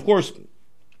 and of course,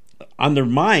 on their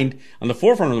mind, on the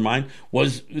forefront of their mind,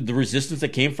 was the resistance that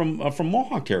came from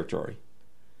Mohawk territory.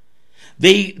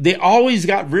 They always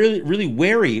got really really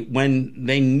wary when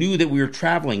they knew that we were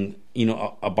traveling,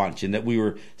 a bunch, and that we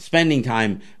were spending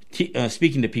time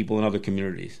speaking to people in other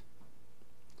communities.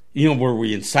 Were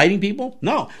we inciting people?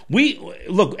 No.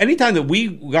 Anytime that we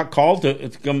got called to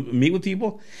come meet with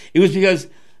people, it was because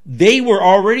they were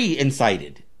already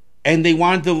incited, and they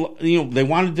wanted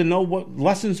to know what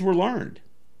lessons were learned.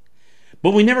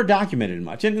 But we never documented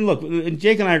much. And look,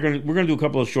 Jake and I we're going to do a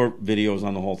couple of short videos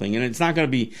on the whole thing, and it's not going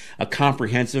to be a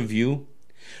comprehensive view.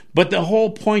 But the whole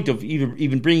point of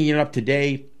even bringing it up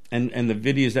today, and the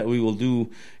videos that we will do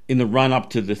in the run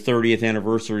up to the 30th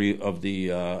anniversary of the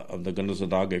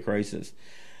Gunasadaga crisis,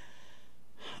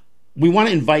 we want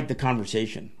to invite the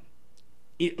conversation.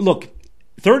 Look,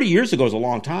 30 years ago is a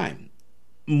long time.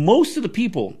 Most of the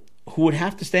people who would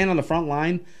have to stand on the front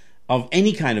line of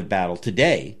any kind of battle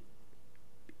today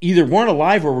either weren't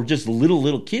alive or were just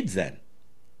little kids then.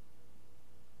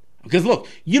 Because look,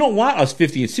 you don't want us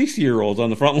 50 and 60-year-olds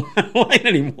on the front line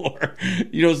anymore.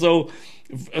 So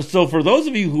for those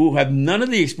of you who have none of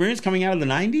the experience coming out of the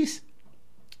 90s,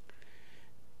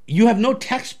 you have no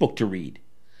textbook to read.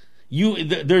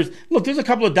 There's a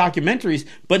couple of documentaries,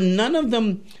 but none of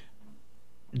them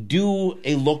do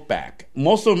a look back.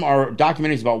 Most of them are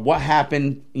documentaries about what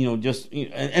happened, and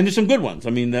there's some good ones. I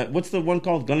mean, what's the one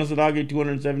called? Gunasadaga,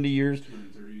 270 years?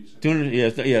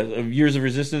 200, years of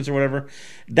resistance or whatever.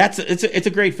 It's a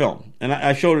great film, and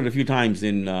I showed it a few times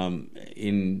in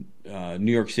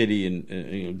New York City,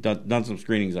 and done some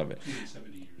screenings of it.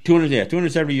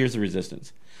 270 years of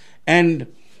resistance, and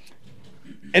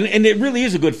it really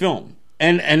is a good film.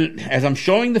 And as I'm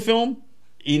showing the film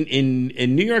in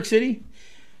New York City,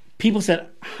 people said,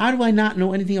 "How do I not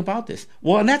know anything about this?"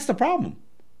 Well, and that's the problem.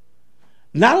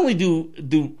 Not only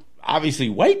do obviously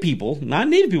white people,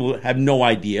 non-native people, have no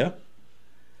idea.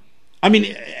 I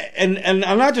mean, and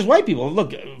not just white people.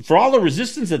 Look, for all the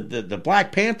resistance that the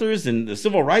Black Panthers and the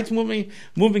Civil Rights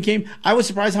movement came, I was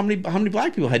surprised how many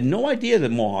black people had no idea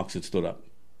that Mohawks had stood up.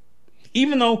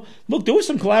 Even though, look, there was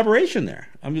some collaboration there.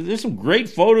 I mean, there's some great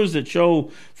photos that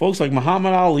show folks like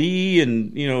Muhammad Ali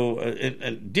and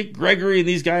and Dick Gregory and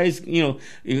these guys,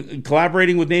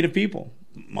 collaborating with Native people.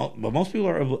 But most people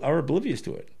are oblivious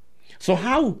to it. So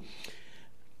how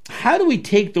do we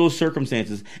take those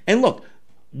circumstances? And look,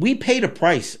 we paid a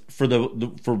price for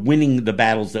for winning the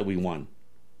battles that we won.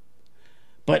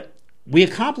 But we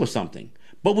accomplished something.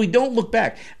 But we don't look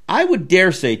back. I would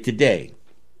dare say today,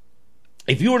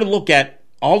 if you were to look at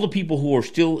all the people who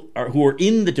are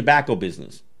in the tobacco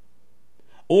business,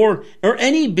 or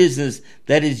any business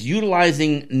that is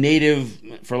utilizing Native,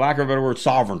 for lack of a better word,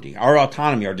 sovereignty, our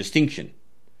autonomy, our distinction,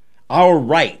 our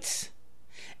rights.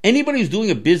 Anybody who's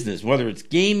doing a business, whether it's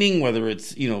gaming, whether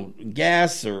it's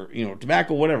gas or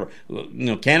tobacco, whatever,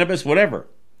 cannabis, whatever.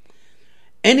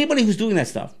 Anybody who's doing that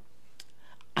stuff,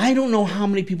 I don't know how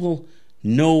many people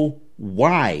know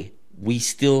why we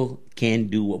still can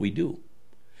do what we do.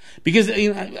 Because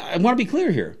I want to be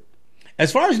clear here.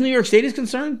 As far as New York State is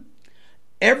concerned,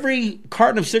 every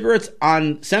carton of cigarettes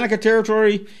on Seneca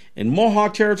territory, in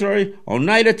Mohawk territory,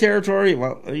 Oneida territory,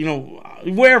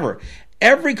 wherever,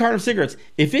 every carton of cigarettes,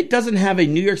 if it doesn't have a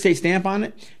New York State stamp on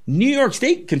it, New York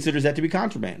State considers that to be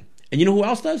contraband. And you know who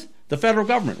else does? The federal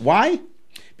government. Why?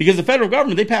 Because the federal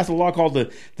government, they passed a law called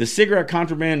the Cigarette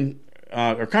Contraband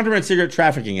or Contraband Cigarette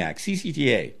Trafficking Act,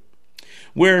 CCTA,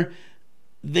 where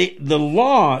the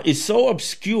law is so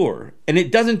obscure and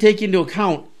it doesn't take into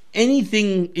account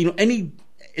anything,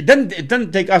 it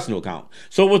doesn't take us into account.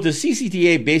 So what the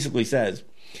CCTA basically says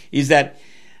is that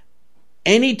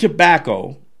any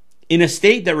tobacco in a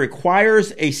state that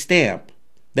requires a stamp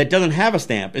that doesn't have a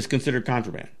stamp is considered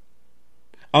contraband,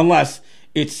 unless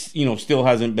it's still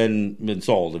hasn't been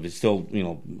sold. If it's still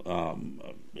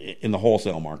in the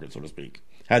wholesale market, so to speak,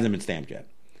 hasn't been stamped yet.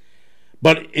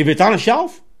 But if it's on a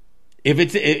shelf, if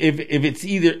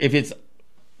it's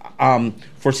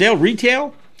for sale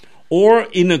retail or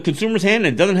in a consumer's hand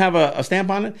and it doesn't have a stamp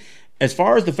on it, as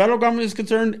far as the federal government is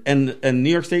concerned and New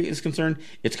York State is concerned,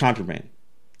 it's contraband.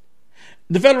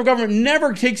 the federal government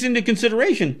never takes into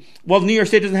consideration, well, New York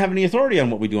State doesn't have any authority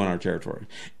on what we do on our territory.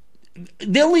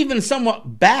 They'll even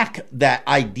somewhat back that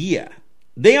idea.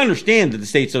 They understand that the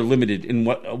states are limited in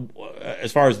what,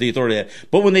 as far as the authority.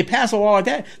 But when they pass a law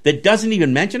like that doesn't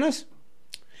even mention us.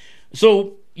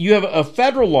 So you have a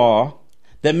federal law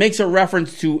that makes a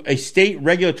reference to a state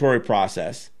regulatory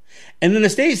process. And then the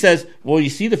state says, well, you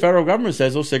see, the federal government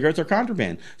says those cigarettes are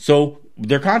contraband. So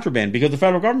they're contraband because the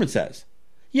federal government says.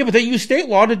 Yeah, but they use state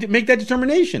law to make that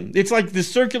determination. It's like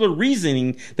this circular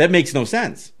reasoning that makes no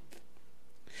sense.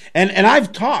 And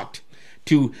I've talked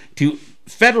to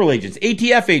federal agents,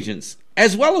 ATF agents,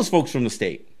 as well as folks from the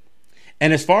state.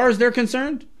 And as far as they're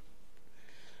concerned,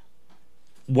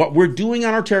 what we're doing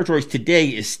on our territories today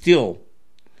is still,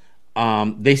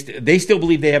 they still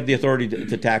believe they have the authority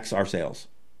to tax our sales.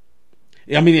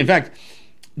 I mean, in fact,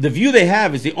 the view they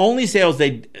have is the only sales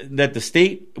that the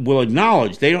state will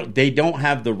acknowledge they don't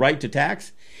have the right to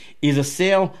tax is a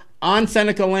sale on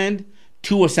Seneca land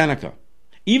to a Seneca.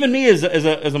 Even me as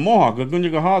a Mohawk, a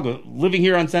Gunjagahaga, living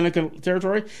here on Seneca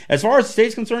territory, as far as the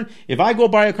state's concerned, if I go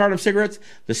buy a carton of cigarettes,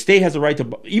 the state has a right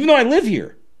to, even though I live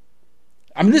here.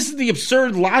 I mean, this is the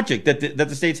absurd logic that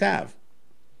the states have.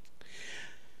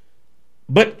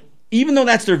 But even though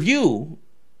that's their view,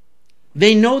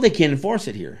 they know they can't enforce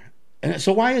it here. And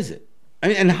so why is it?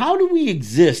 And how do we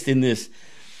exist in this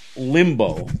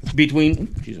limbo between...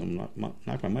 Jeez, I'm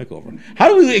knocked my mic over. How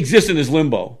do we exist in this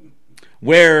limbo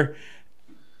where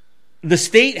the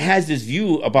state has this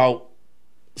view about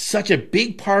such a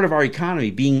big part of our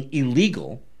economy being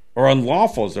illegal or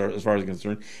unlawful as far as I'm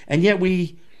concerned, and yet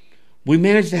we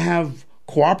manage to have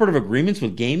cooperative agreements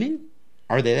with gaming?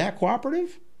 Are they that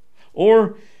cooperative?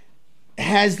 Or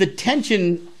has the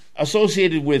tension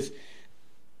associated with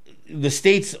the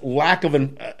state's lack of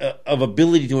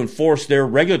ability to enforce their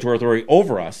regulatory authority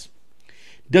over us,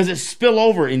 does it spill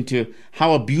over into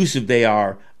how abusive they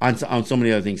are on so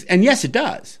many other things? And yes, it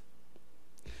does.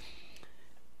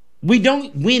 We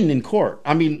don't win in court.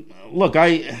 I mean, look,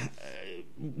 I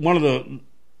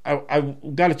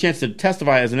got a chance to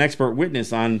testify as an expert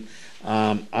witness on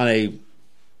a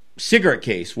cigarette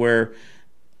case where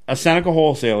a Seneca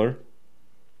wholesaler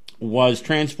was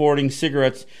transporting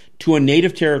cigarettes to a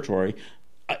native territory.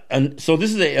 So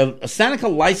this is a Seneca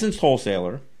licensed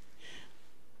wholesaler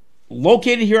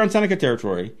located here on Seneca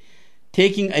territory,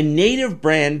 taking a native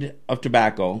brand of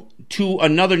tobacco to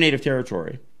another native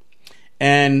territory,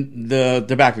 and the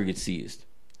tobacco gets seized.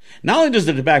 Not only does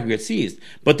the tobacco get seized,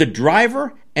 but the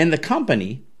driver and the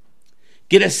company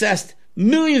get assessed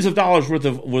millions of dollars worth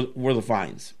of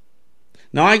fines.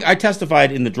 Now, I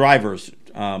testified in the driver's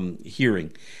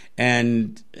hearing,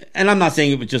 and I'm not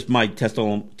saying it was just my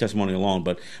testimony alone,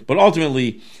 but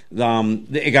ultimately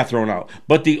it got thrown out.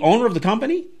 But the owner of the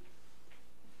company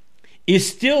is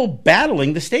still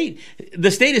battling the state.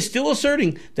 The state is still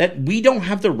asserting that we don't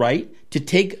have the right to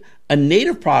take a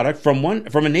native product from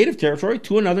a native territory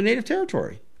to another native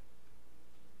territory.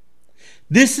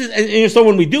 This is, and so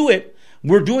when we do it,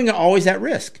 we're doing it always at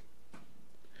risk.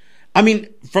 I mean,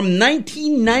 from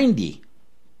 1990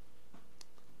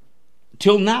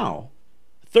 till now,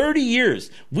 30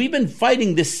 years, we've been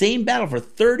fighting this same battle for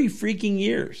 30 freaking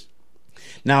years.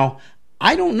 Now,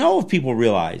 I don't know if people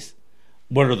realize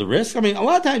what are the risks. I mean, a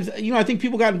lot of times, I think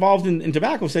people got involved in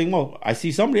tobacco saying, well, I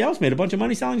see somebody else made a bunch of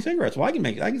money selling cigarettes. Well, I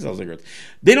can sell cigarettes.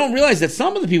 They don't realize that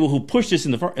some of the people who pushed this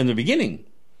in the beginning,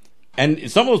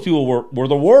 and some of those people were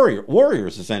the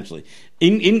warriors, essentially.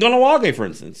 In Gunawaga, for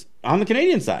instance, on the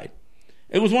Canadian side.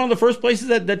 It was one of the first places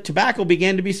that tobacco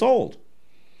began to be sold.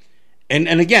 And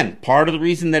again, part of the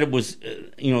reason that it was,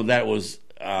 it was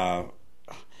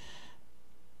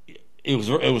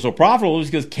so profitable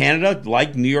was because Canada,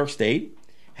 like New York State,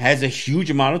 has a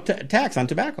huge amount of tax on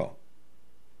tobacco.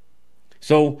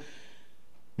 So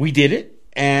we did it,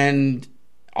 and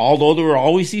although there were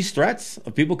always these threats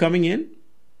of people coming in,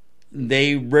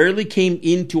 they rarely came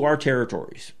into our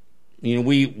territories.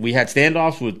 We had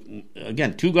standoffs with,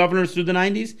 again, two governors through the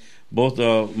 90s, both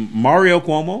Mario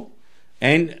Cuomo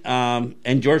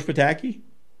and George Pataki.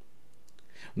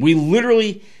 We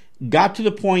literally got to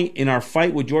the point in our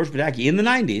fight with George Pataki in the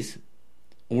 90s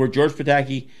where George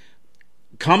Pataki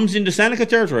comes into Seneca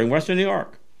territory in Western New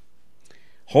York,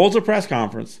 holds a press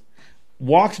conference,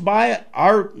 walks by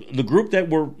the group that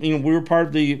we were part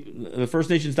of the First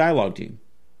Nations Dialogue Team,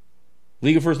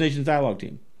 League of First Nations Dialogue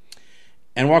Team,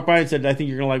 and walked by and said, I think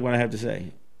you're going to like what I have to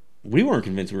say. We weren't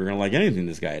convinced we were going to like anything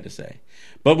this guy had to say.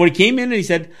 But when he came in and he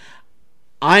said,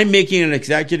 I'm making an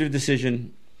executive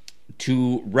decision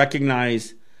to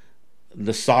recognize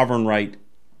the sovereign right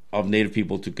of Native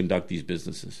people to conduct these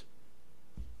businesses.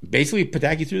 basically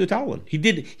Pataki threw the towel in. He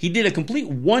did a complete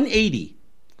 180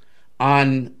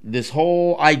 on this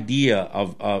whole idea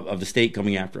of the state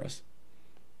coming after us.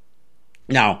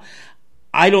 Now,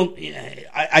 I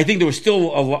think there was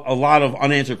still a lot of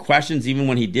unanswered questions even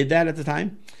when he did that at the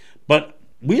time, but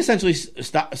we essentially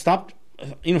stopped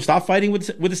fighting with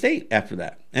the state after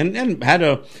that, and had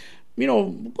a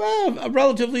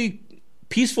relatively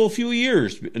peaceful few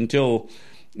years until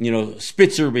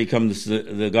Spitzer becomes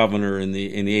the governor in the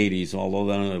 80s, although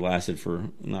that only lasted for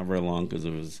not very long because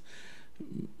of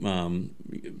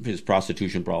his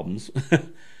prostitution problems.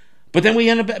 But then we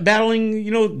end up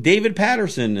battling, David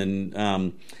Patterson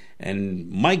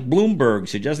and Mike Bloomberg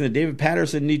suggesting that David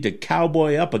Patterson need to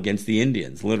cowboy up against the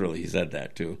Indians. Literally, he said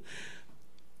that too.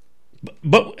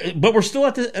 But we're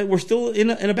still in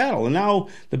a battle, and now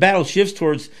the battle shifts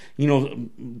towards the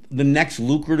next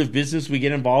lucrative business we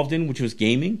get involved in, which was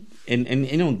gaming,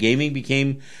 and gaming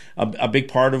became a big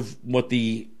part of what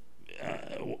the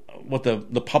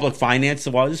public finance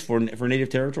was for native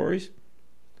territories.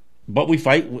 But we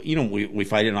fight, we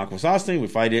fight it in Akwesasne, we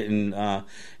fight it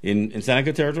in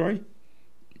Seneca territory.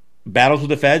 Battles with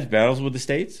the feds, battles with the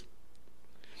states.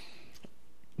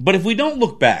 But if we don't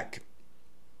look back,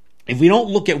 if we don't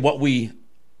look at what we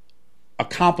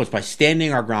accomplished by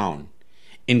standing our ground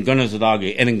in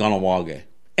Gunazadage and in Ganawage,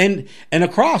 and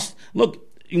across, look,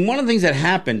 one of the things that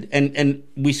happened, and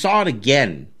we saw it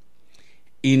again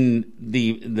in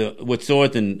the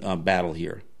Wet'suwet'en battle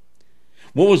here.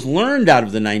 What was learned out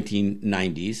of the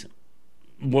 1990s,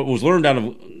 what was learned out of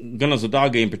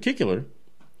Gunazadage in particular,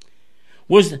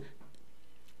 was,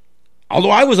 although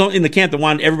I was in the camp that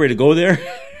wanted everybody to go there,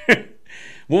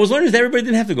 what was learned is that everybody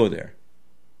didn't have to go there.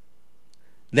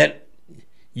 That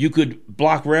you could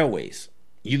block railways,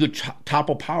 you could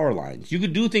topple power lines, you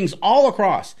could do things all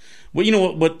across.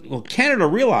 Well, what Canada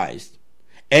realized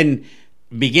and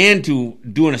began to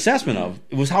do an assessment of,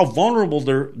 it was how vulnerable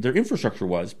their infrastructure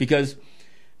was, because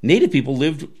Native people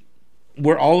lived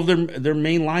where all of their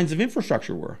main lines of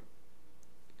infrastructure were,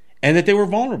 and that they were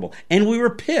vulnerable. And we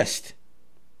were pissed.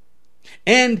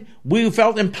 And we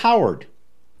felt empowered.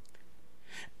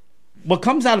 What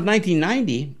comes out of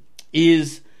 1990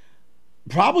 is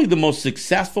probably the most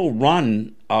successful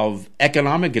run of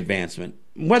economic advancement,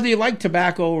 whether you like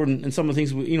tobacco and some of the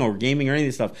things, or gaming or any of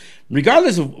this stuff.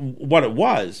 Regardless of what it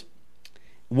was,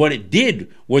 what it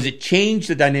did was it changed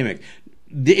the dynamic.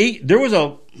 There was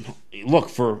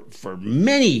for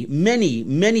many, many,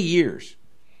 many years,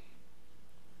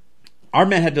 our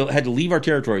men had to leave our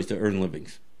territories to earn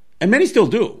livings, and many still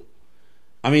do.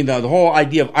 I mean, the whole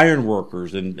idea of iron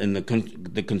workers and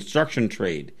the construction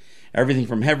trade, everything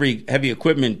from heavy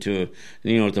equipment to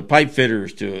to pipe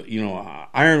fitters to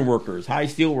iron workers, high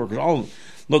steel workers.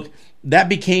 That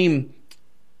became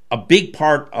a big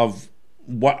part of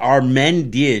what our men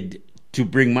did to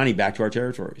bring money back to our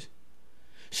territories.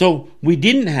 So we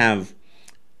didn't have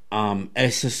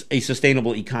a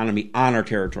sustainable economy on our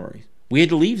territory. We had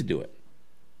to leave to do it.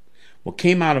 What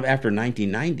came out of after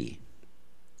 1990,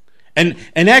 and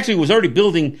actually was already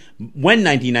building when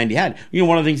 1990 had.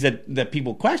 One of the things that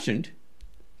people questioned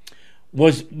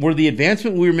were the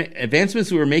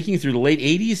advancements we were making through the late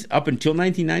 80s up until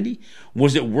 1990.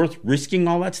 Was it worth risking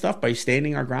all that stuff by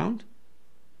standing our ground?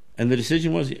 And the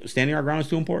decision was standing our ground is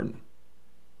too important.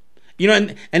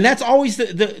 And that's always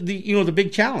the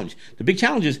big challenge. The big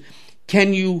challenge is,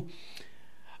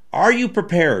 are you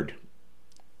prepared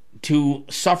to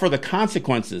suffer the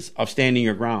consequences of standing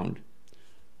your ground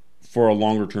for a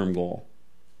longer term goal?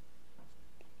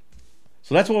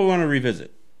 So that's what we want to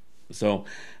revisit. So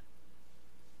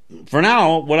for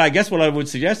now, what I would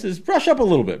suggest is brush up a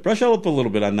little bit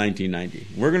on 1990.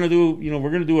 We're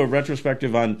gonna do a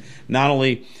retrospective on not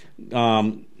only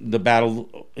the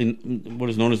battle in what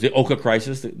is known as the Oka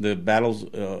Crisis, the battles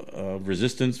of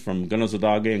resistance from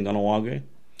Gunazadage and Ganawage,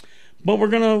 but we're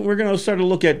gonna start to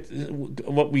look at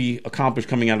what we accomplished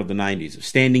coming out of the 90s,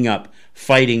 standing up,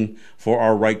 fighting for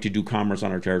our right to do commerce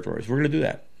on our territories. We're gonna do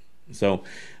that. So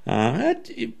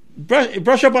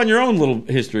brush up on your own little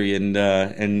history,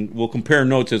 and we'll compare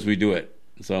notes as we do it.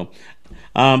 So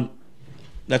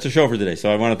that's a show for today.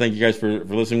 So I want to thank you guys for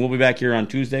listening. We'll be back here on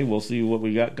Tuesday. We'll see what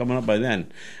we got coming up by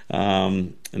then.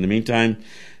 In the meantime,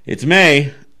 it's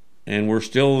May, and we're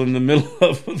still in the middle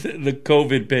of the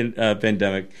COVID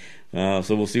pandemic.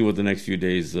 So we'll see what the next few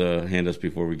days hand us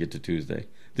before we get to Tuesday.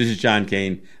 This is John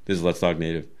Kane. This is Let's Talk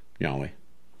Native. Yahweh.